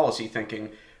foreign policy thinking,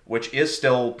 which is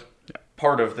still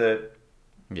part of the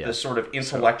sort of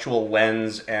intellectual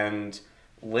lens and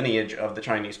lineage of the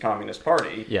Chinese Communist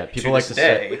Party. Yeah, people like to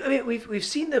say. We've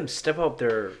seen them step up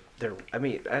their. I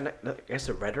guess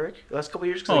the rhetoric the last couple of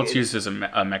years. Well, it's used as a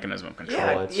mechanism of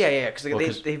control.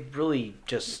 Because they've really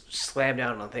just slammed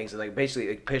down on things and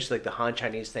basically pitched the Han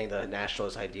Chinese thing, the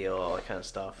nationalist ideal, all that kind of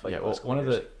stuff. One of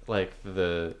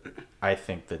the I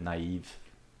think the naive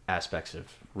aspects of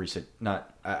recent,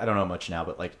 I don't know much now,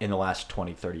 but in the last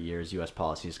 20, 30 years, U.S.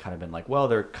 policy has kind of been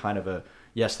they're kind of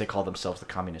yes, they call themselves the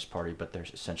Communist Party, but they're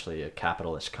essentially a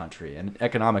capitalist country. And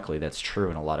economically, that's true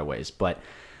in a lot of ways. But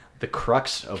the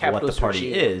crux of what the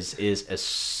party is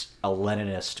a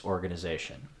Leninist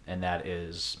organization. And that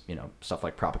is, stuff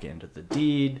like propaganda of the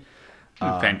deed,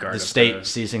 the state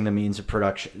seizing the means of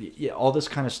production, all this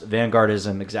kind of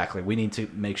vanguardism, exactly. We need to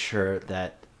make sure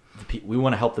that we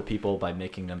want to help the people by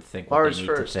making them think what they need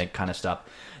to think kind of stuff.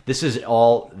 This is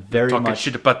all very Talking much...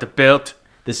 shit about the belt.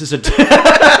 This is a...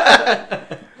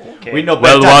 Okay. We know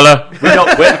Beltawala. We know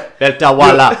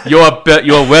Beltawala.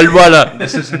 You're Welwala.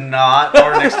 This is not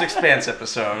our next Expanse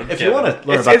episode. If you want to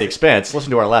learn about The Expanse, listen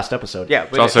to our last episode. Yeah,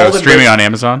 it's also streaming on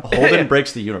Amazon. Holden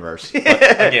breaks the universe.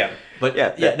 Again. But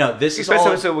this is all...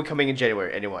 episode will coming in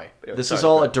January anyway. This is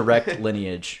all a direct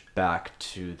lineage back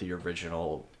to the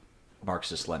original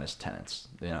Marxist-Leninist tenets.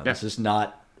 This is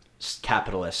not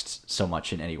capitalist so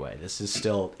much in any way. This is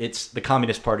still... the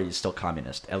Communist Party is still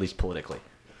communist, at least politically.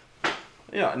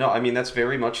 Yeah, no, that's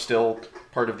very much still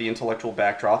part of the intellectual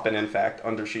backdrop, and in fact,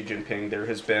 under Xi Jinping, there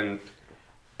has been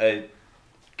a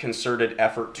concerted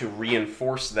effort to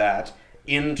reinforce that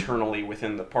internally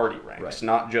within the party ranks,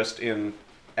 not just in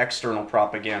external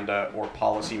propaganda or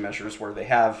policy measures where they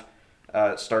have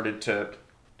started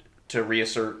to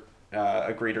reassert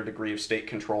a greater degree of state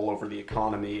control over the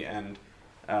economy and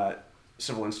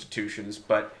civil institutions,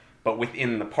 but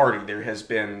within the party, there has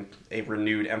been a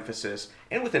renewed emphasis,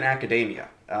 and within academia,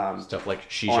 stuff like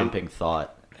Xi Jinping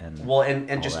thought, and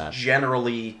just that.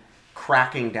 Generally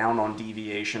cracking down on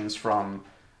deviations from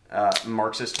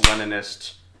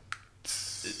Marxist-Leninist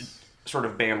sort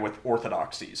of bandwidth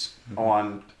orthodoxies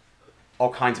on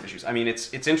all kinds of issues.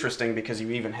 It's interesting because you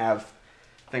even have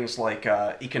things like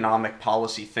economic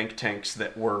policy think tanks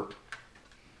that were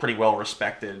pretty well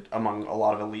respected among a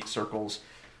lot of elite circles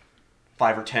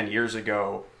 5 or 10 years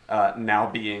ago, now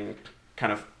being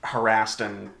kind of harassed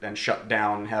and shut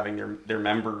down, having their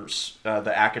members,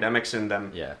 the academics in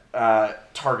them,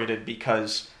 targeted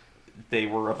because they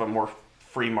were of a more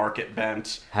free market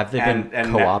bent. Have they been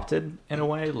co-opted in a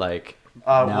way?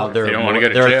 Now they don't want to go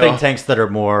to there jail. are think tanks that are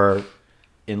more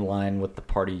in line with the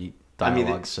party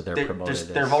dialogue, so they're promoted.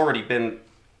 There have already been.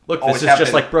 Look, this is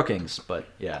just like Brookings, but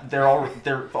yeah. There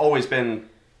have always been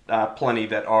plenty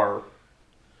that are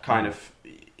kind of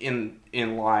in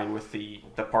line with the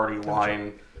party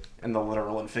line in the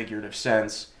literal and figurative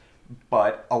sense,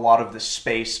 but a lot of the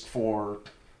space for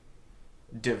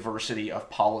diversity of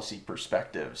policy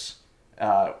perspectives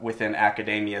within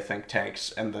academia think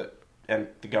tanks and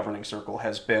the governing circle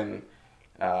has been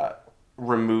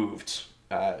removed,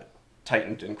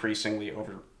 tightened increasingly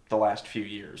over the last few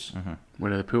years.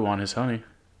 Winnie the Pooh on his honey.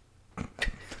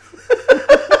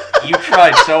 You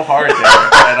tried so hard there, and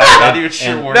I'm not even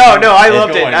sure where. No, I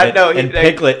loved it. And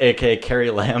Piglet, aka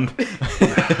Carrie Lamb,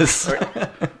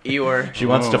 Eeyore. She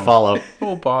wants to follow.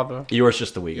 Oh, bother. Eeyore's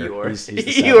just the Uyghur. Eeyore. He's the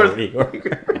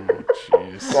Eeyore.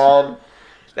 Jeez. Well,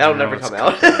 that'll I know never it's come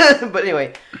out. But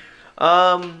anyway,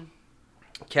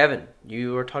 Kevin,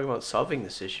 you were talking about solving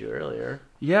this issue earlier.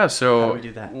 Yeah, so... How do we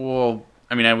do that? Well,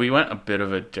 I mean, we went a bit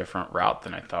of a different route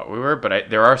than I thought we were, but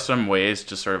there are some ways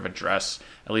to sort of address,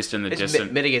 at least in the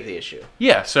distant... mitigate the issue.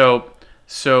 Yeah, so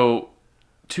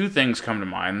two things come to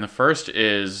mind. The first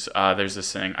is there's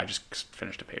this thing... I just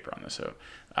finished a paper on this, so...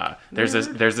 there's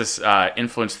this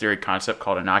influence theory concept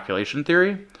called inoculation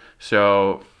theory.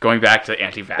 So going back to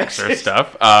anti-vaxxer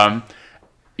stuff,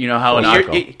 you know how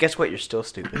guess what? You're still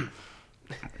stupid.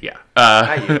 Yeah.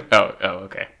 Not you.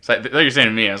 Okay. So you're saying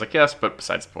to me, I was like, yes, but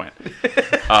besides the point.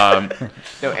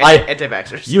 No,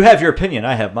 anti-vaxxers. You have your opinion.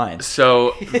 I have mine.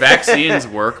 So vaccines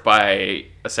work by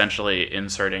essentially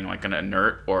inserting like an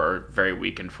inert or very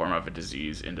weakened form of a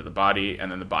disease into the body,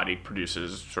 and then the body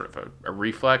produces sort of a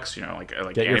reflex, you know, like Get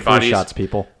antibodies. your flu shots,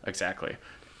 people. Exactly.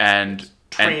 And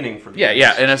training for the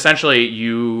yeah, and essentially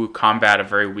you combat a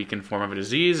very weakened form of a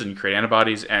disease, and you create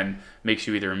antibodies, and makes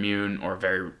you either immune or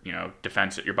very,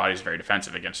 defensive. Your body's very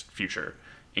defensive against future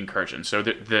incursions. So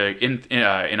the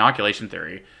inoculation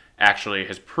theory actually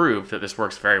has proved that this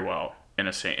works very well in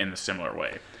a similar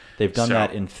way. They've done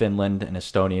that in Finland and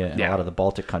Estonia and a lot of the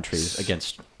Baltic countries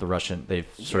against the Russian. They've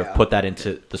sort of put that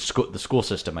into the school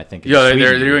system, I think. Yeah,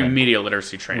 they're doing media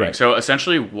literacy training. Right. So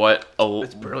essentially,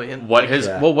 It's brilliant. what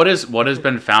has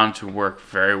been found to work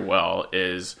very well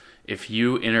is if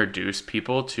you introduce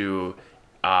people to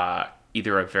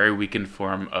either a very weakened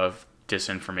form of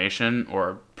disinformation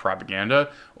or propaganda,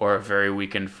 or a very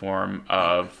weakened form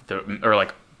of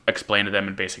explain to them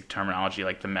in basic terminology,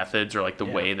 like the methods or like the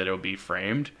way that it'll be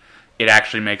framed, it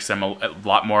actually makes them a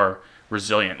lot more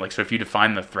resilient. Like, so if you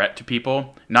define the threat to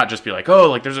people, not just be like, oh,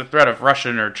 like there's a threat of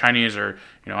Russian or Chinese or,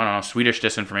 I don't know, Swedish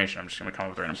disinformation. I'm just going to come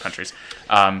up with random countries.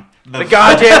 The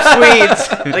goddamn Swedes!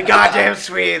 The goddamn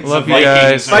Swedes! Love you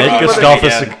guys.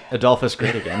 Make Adolphus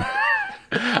great again.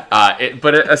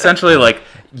 But essentially, like,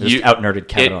 Just out-nerded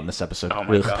Kevin on this episode. Oh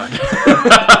my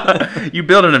god! You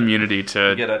build an immunity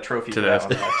to get a trophy to for this,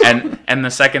 that one. and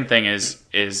the second thing is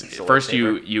first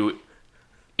you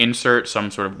insert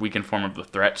some sort of weakened form of the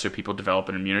threat, so people develop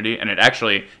an immunity, and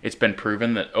it's been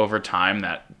proven that over time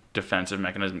that defensive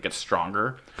mechanism gets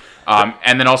stronger.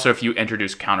 And then also if you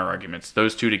introduce counter arguments,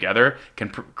 those two together can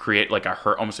create like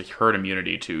almost a herd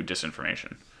immunity to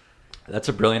disinformation. That's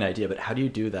a brilliant idea, but how do you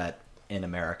do that in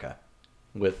America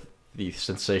with the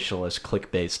sensationalist,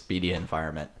 click-based media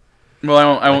environment?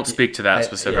 Well, I won't speak to that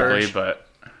specifically, but...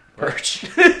 Purge.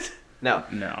 No.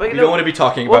 We don't want to be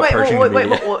talking about purging the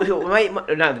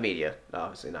media. Not the media.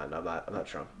 Obviously not. I'm not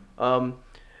Trump.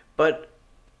 But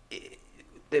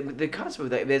the concept of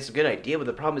that, it's a good idea, but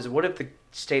the problem is, what if the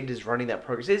state is running that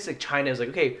program? It's like China is like,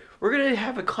 okay, we're going to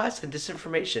have a class on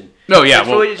disinformation. No, yeah.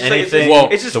 Well, anything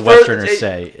the Westerners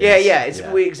say.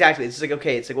 Exactly. It's like,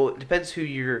 okay, well, it depends who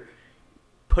you're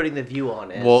putting the view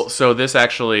on as. Well, so this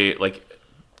actually, like,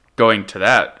 going to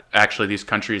that, actually these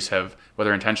countries have,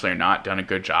 whether intentionally or not, done a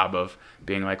good job of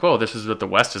being like, well, this is what the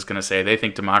West is going to say. They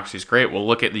think democracy is great. Well,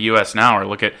 look at the U.S. now, or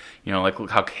look at, like, look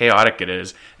how chaotic it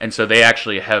is. And so they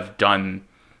actually have done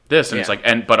this, and it's like,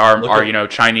 but our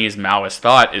Chinese Maoist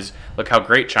thought is, look how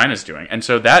great China's doing. And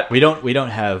so that we don't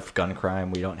have gun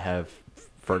crime, we don't have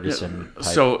Ferguson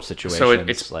type situations. So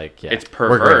it's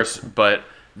perverse, but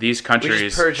these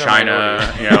countries, China,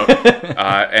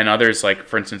 and others, like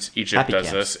for instance Egypt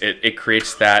does this. It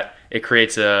creates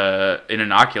it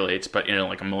inoculates, but in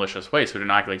like a malicious way. So it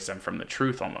inoculates them from the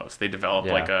truth almost. They develop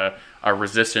like a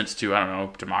resistance to, I don't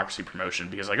know, democracy promotion,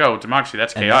 because like, oh, democracy,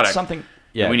 that's chaotic. That's something.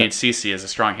 Yeah, we need Sisi as a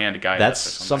strong hand to guide us. That's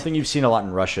something you've seen a lot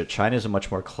in Russia. China is a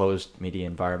much more closed media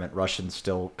environment. Russians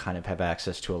still kind of have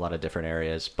access to a lot of different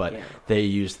areas, but they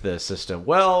use the system.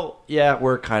 Well, yeah,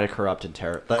 we're kind of corrupt and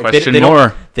terrible. Question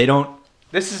They don't.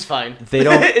 This is fine. They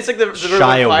don't. It's like the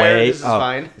shy away. This is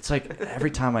fine. It's like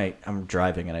every time I'm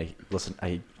driving and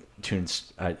I tune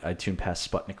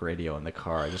past Sputnik radio in the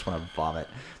car, I just want to vomit.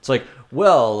 It's like,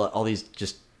 well, all these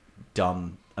just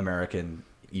dumb American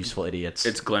useful idiots.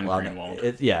 It's Glenn Greenwald.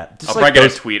 I'll probably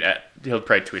get a tweet he'll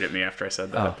probably tweet at me after I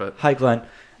said that. But hi, Glenn.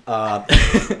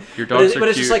 Your dogs but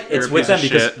it's cute. just like it's You're with them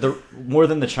because shit. More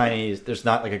than the Chinese, there's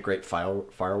not like a great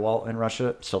firewall in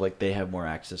Russia, so like they have more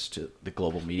access to the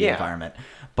global media environment.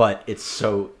 But it's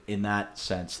so in that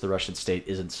sense, the Russian state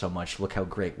isn't so much look how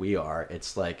great we are.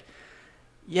 It's like,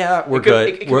 yeah, we're good.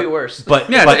 It could be worse. But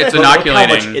it's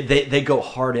inoculating. They go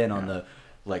hard in on the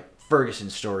like Ferguson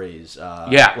stories.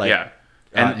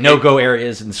 And no-go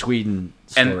areas in Sweden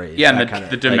stories. And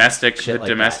the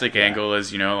domestic angle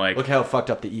is, like, look how fucked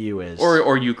up the EU is.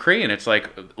 Or Ukraine. It's like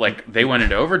they went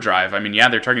into overdrive. I mean,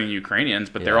 they're targeting Ukrainians,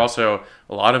 but they're also,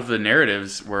 a lot of the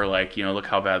narratives were like, look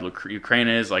how bad Ukraine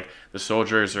is. Like the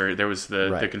soldiers, or there was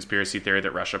the conspiracy theory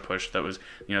that Russia pushed that was,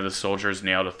 the soldiers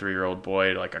nailed a 3-year-old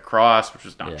boy like across, which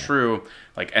was not true.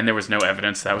 Like, and there was no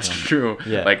evidence that was true.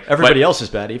 Yeah. Like everybody else is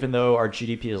bad, even though our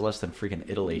GDP is less than freaking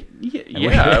Italy.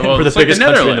 Well, it's like the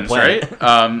Netherlands, right?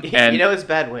 And it's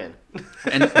bad win.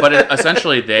 But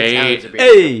essentially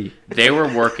they were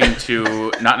working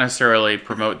to not necessarily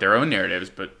promote their own narratives,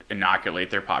 but inoculate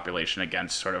their population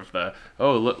against sort of the,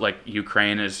 look, like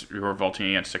Ukraine is revolting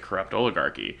against a corrupt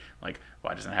oligarchy. Like,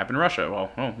 why doesn't it happen in Russia?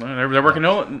 Well, they're working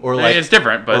or like, it's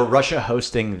different. But or Russia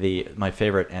hosting my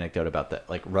favorite anecdote about that,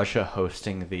 like Russia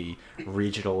hosting the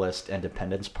regionalist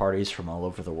independence parties from all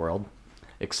over the world.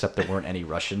 Except there weren't any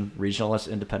Russian regionalist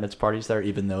independence parties there,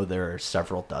 even though there are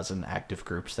several dozen active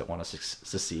groups that want to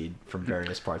secede from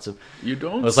various parts of. You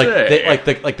don't it was say.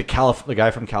 The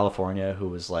guy from California who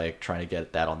was like trying to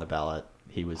get that on the ballot.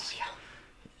 He was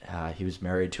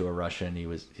married to a Russian.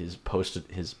 His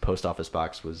post office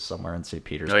box was somewhere in St.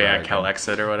 Petersburg. Oh yeah,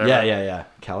 Calexit or whatever. Yeah,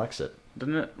 Calexit.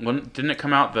 Didn't it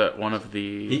come out that one of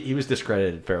the he was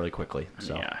discredited fairly quickly.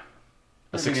 So yeah.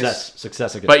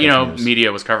 Success against but news.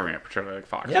 Media was covering it, particularly like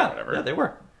Fox or whatever. Yeah, they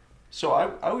were. So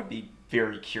I would be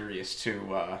very curious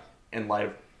to, in light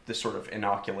of this sort of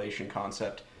inoculation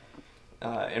concept,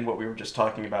 and what we were just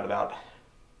talking about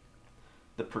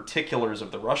the particulars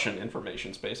of the Russian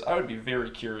information space, I would be very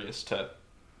curious to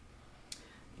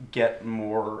get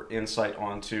more insight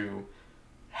onto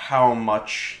how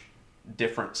much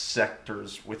different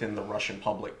sectors within the Russian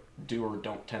public do or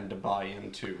don't tend to buy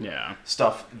into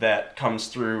stuff that comes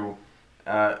through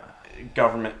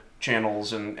government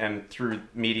channels and through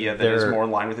media that is more in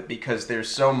line with it, because there's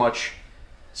so much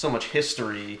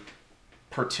history,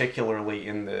 particularly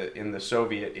in the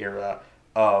Soviet era,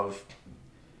 of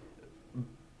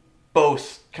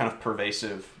both kind of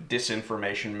pervasive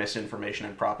disinformation, misinformation,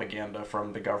 and propaganda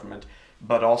from the government,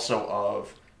 but also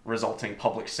of resulting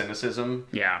public cynicism.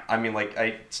 Yeah. I mean, like,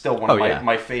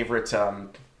 my favorite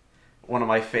one of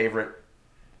my favorite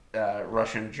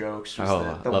Russian jokes was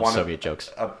the love one Soviet jokes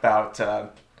about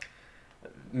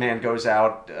man goes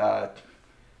out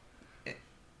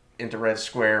into Red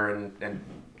Square and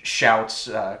shouts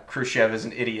Khrushchev is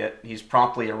an idiot. He's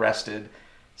promptly arrested,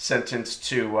 sentenced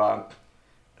to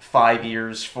 5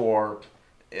 years for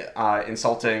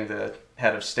insulting the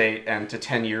head of state and to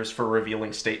 10 years for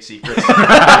revealing state secrets.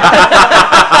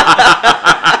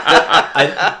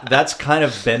 That's kind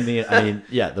of been the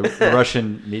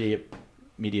Russian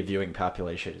media viewing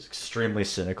population is extremely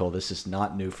cynical. This is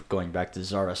not new, going back to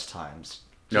Tsarist times.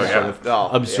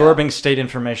 Absorbing state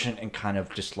information and kind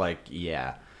of just like,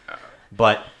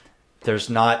 but there's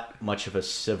not much of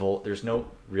there's no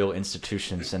real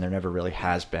institutions, and there never really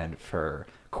has been, for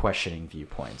questioning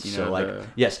viewpoints.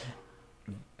 Yes,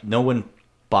 no one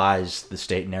buys the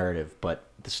state narrative, but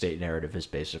the state narrative is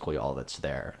basically all that's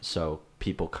there. So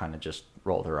people kind of just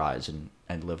roll their eyes and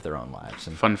live their own lives.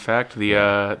 And fun fact,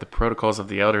 the Protocols of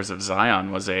the Elders of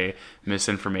Zion was a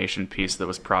misinformation piece that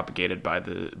was propagated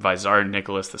by Tsar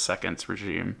Nicholas II's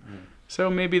regime. So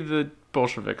maybe the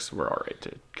Bolsheviks were all right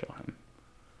to kill him.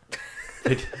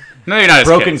 No, you're not.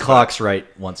 Broken clocks right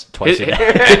twice a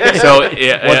day. So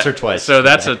once or twice. So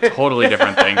that's a totally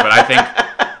different thing. But I think,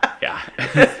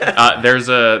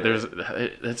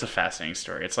 that's a fascinating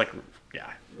story. It's like,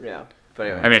 yeah. But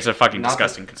anyway, I mean, it's a fucking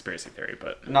disgusting conspiracy theory,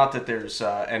 but not that there's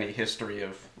any history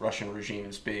of Russian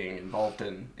regimes being involved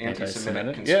in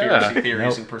anti-Semitic conspiracy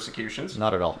theories and persecutions.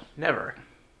 Not at all. Never.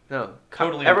 No.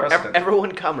 Totally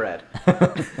everyone comrade.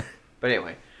 But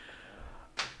anyway,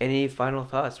 any final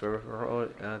thoughts?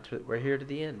 We're here to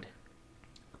the end.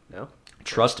 No?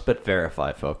 Trust but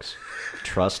verify, folks.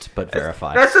 Trust but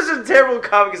verify. That's such a terrible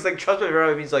comment, because like trust but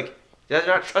verify means like you're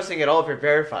not trusting at all if you're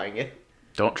verifying it.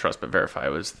 Don't trust but verify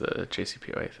was the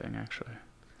JCPOA thing, actually.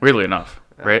 Weirdly enough,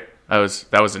 right? That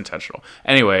was intentional.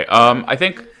 Anyway, I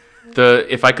think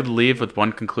if I could leave with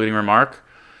one concluding remark,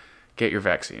 get your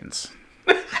vaccines.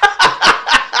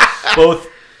 Both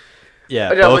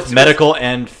medical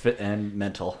and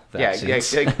mental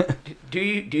vaccines. Yeah. Do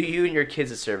you and your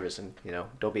kids a service, and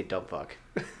don't be a dumb fuck.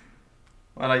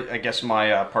 Well, I guess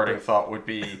my parting thought would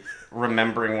be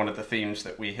remembering one of the themes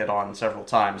that we hit on several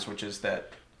times, which is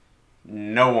that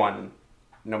no one,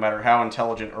 no matter how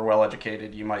intelligent or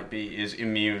well-educated you might be, is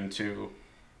immune to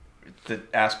the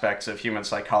aspects of human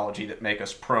psychology that make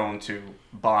us prone to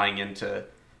buying into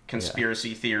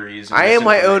conspiracy theories. And I am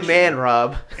my own man,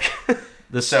 Rob.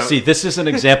 This is an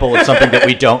example of something that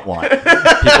we don't want.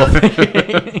 People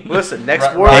thinking, Listen,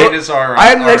 next Ryan is our.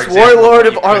 I'm the next example warlord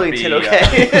of of you could Arlington. be,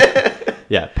 Okay.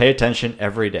 yeah, pay attention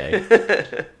every day.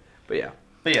 But yeah.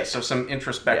 But yeah, so some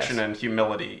introspection Yes. and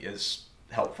humility is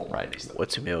helpful. Right.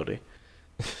 What's humility?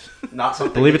 Not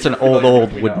something. I believe it's an that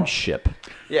old we wooden know. ship.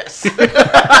 Yes. The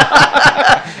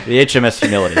HMS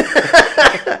Humility.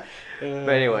 But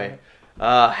anyway,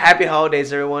 happy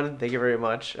holidays, everyone. Thank you very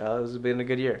much. This has been a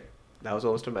good year. That was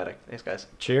almost dramatic. Thanks, guys.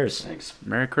 Cheers. Thanks.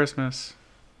 Merry Christmas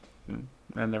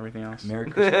and everything else. Merry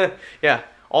Christmas. Yeah,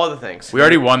 all the things. We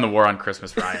already won the war on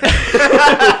Christmas, Ryan.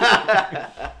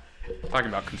 Talking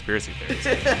about conspiracy theories.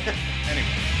 Anyway.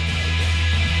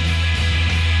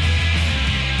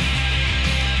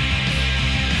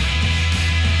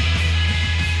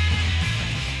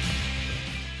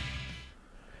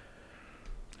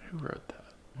 Who wrote that?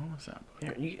 What was that?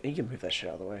 Here, you can move that shit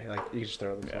out of the way. Like you can just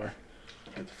throw it on the floor.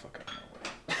 Get the fuck out of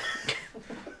my way.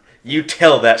 You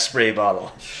tell that spray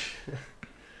bottle.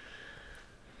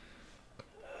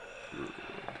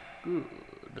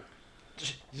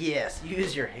 Yes,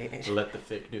 use your hand. Let the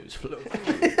fake news flow.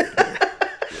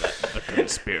 A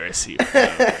conspiracy.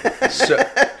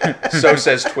 So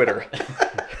says Twitter.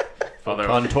 Although,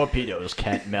 Photon torpedoes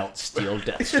can't melt steel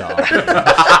Death Star.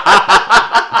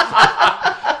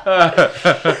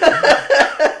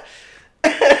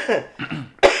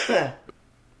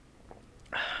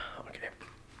 Okay.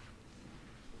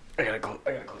 I gotta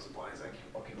close the blinds.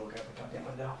 I'll keep looking at the goddamn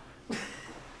window.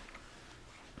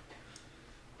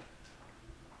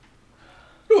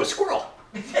 Ooh, a squirrel.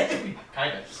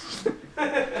 Kind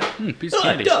of. piece of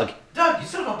candy. Doug. Doug, you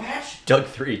son of a bitch. Doug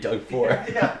 3, Doug 4.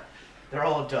 Yeah, they're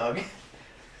all Doug.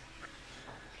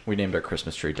 We named our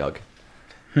Christmas tree Doug.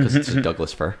 Because it's a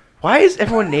Douglas fir. Why is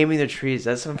everyone naming their trees?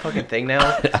 That's some fucking thing now.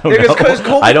 I don't know. Because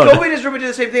I don't know. COVID has ruined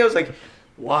the same thing. I was like,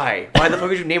 why? Why the fuck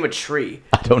would you name a tree?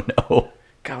 I don't know.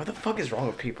 God, what the fuck is wrong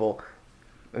with people?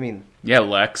 I mean, Yeah,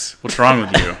 Lex. What's wrong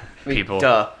with you, I mean, people?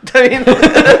 duh. I mean,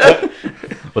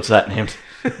 What's that named?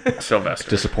 Sylvester.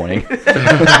 Disappointing.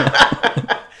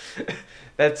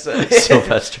 that's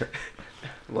Sylvester.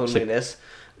 loneliness,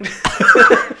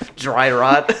 dry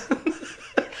rot.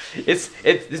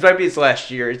 This might be its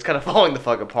last year. It's kind of falling the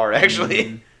fuck apart,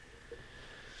 actually.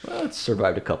 Well, it's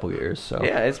survived a couple years, so.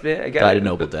 Yeah, it's been. I got Died a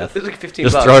noble death. It was like 15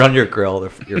 Just bucks. throw it on your grill.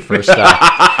 Your first,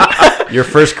 your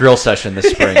first grill session this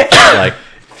spring. Like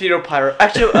Funeral pyro.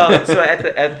 Actually, so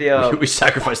at the we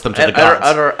sacrificed them to the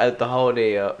gods. at the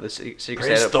holiday the Secret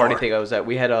Santa party thing I was at,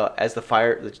 we had as the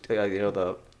fire, the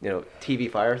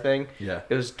TV fire thing. Yeah.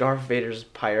 It was Darth Vader's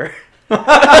pyre.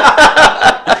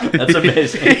 That's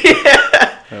amazing.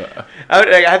 Yeah.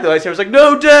 I had the lightsaber. I was like,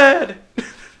 "No, Dad."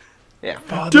 Yeah.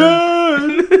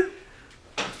 Dad!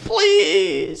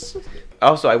 Please.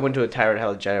 Also, I went to a tyrant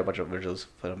hell and a bunch of religious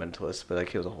fundamentalists, but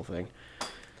like it was a whole thing.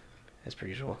 As per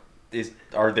usual.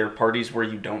 Are there parties where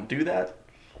you don't do that?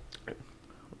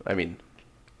 I mean,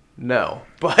 no,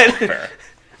 but Fair.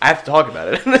 I have to talk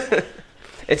about it.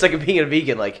 It's like being a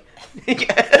vegan. Like, You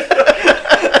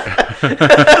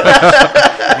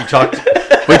talked.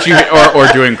 Which you or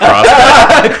doing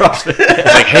CrossFit. CrossFit.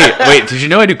 It's like, hey, wait, did you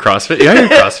know I do CrossFit? Yeah, I do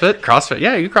CrossFit. CrossFit.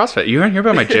 Yeah, I do CrossFit. You didn't hear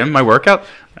about my gym, my workout?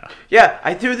 No. yeah,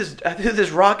 I threw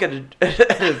this rock at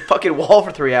a fucking wall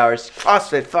for 3 hours.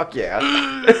 CrossFit, fuck yeah.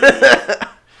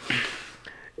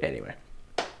 Anyway,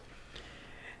 hey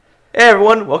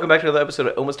everyone, welcome back to another episode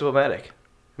of Almost Diplomatic.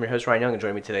 I'm your host Ryan Young, and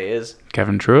joining me today is,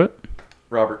 Kevin Truitt.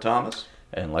 Robert Thomas.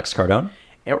 And Lex Cardone.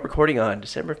 and we're recording on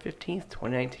December 15th,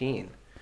 2019.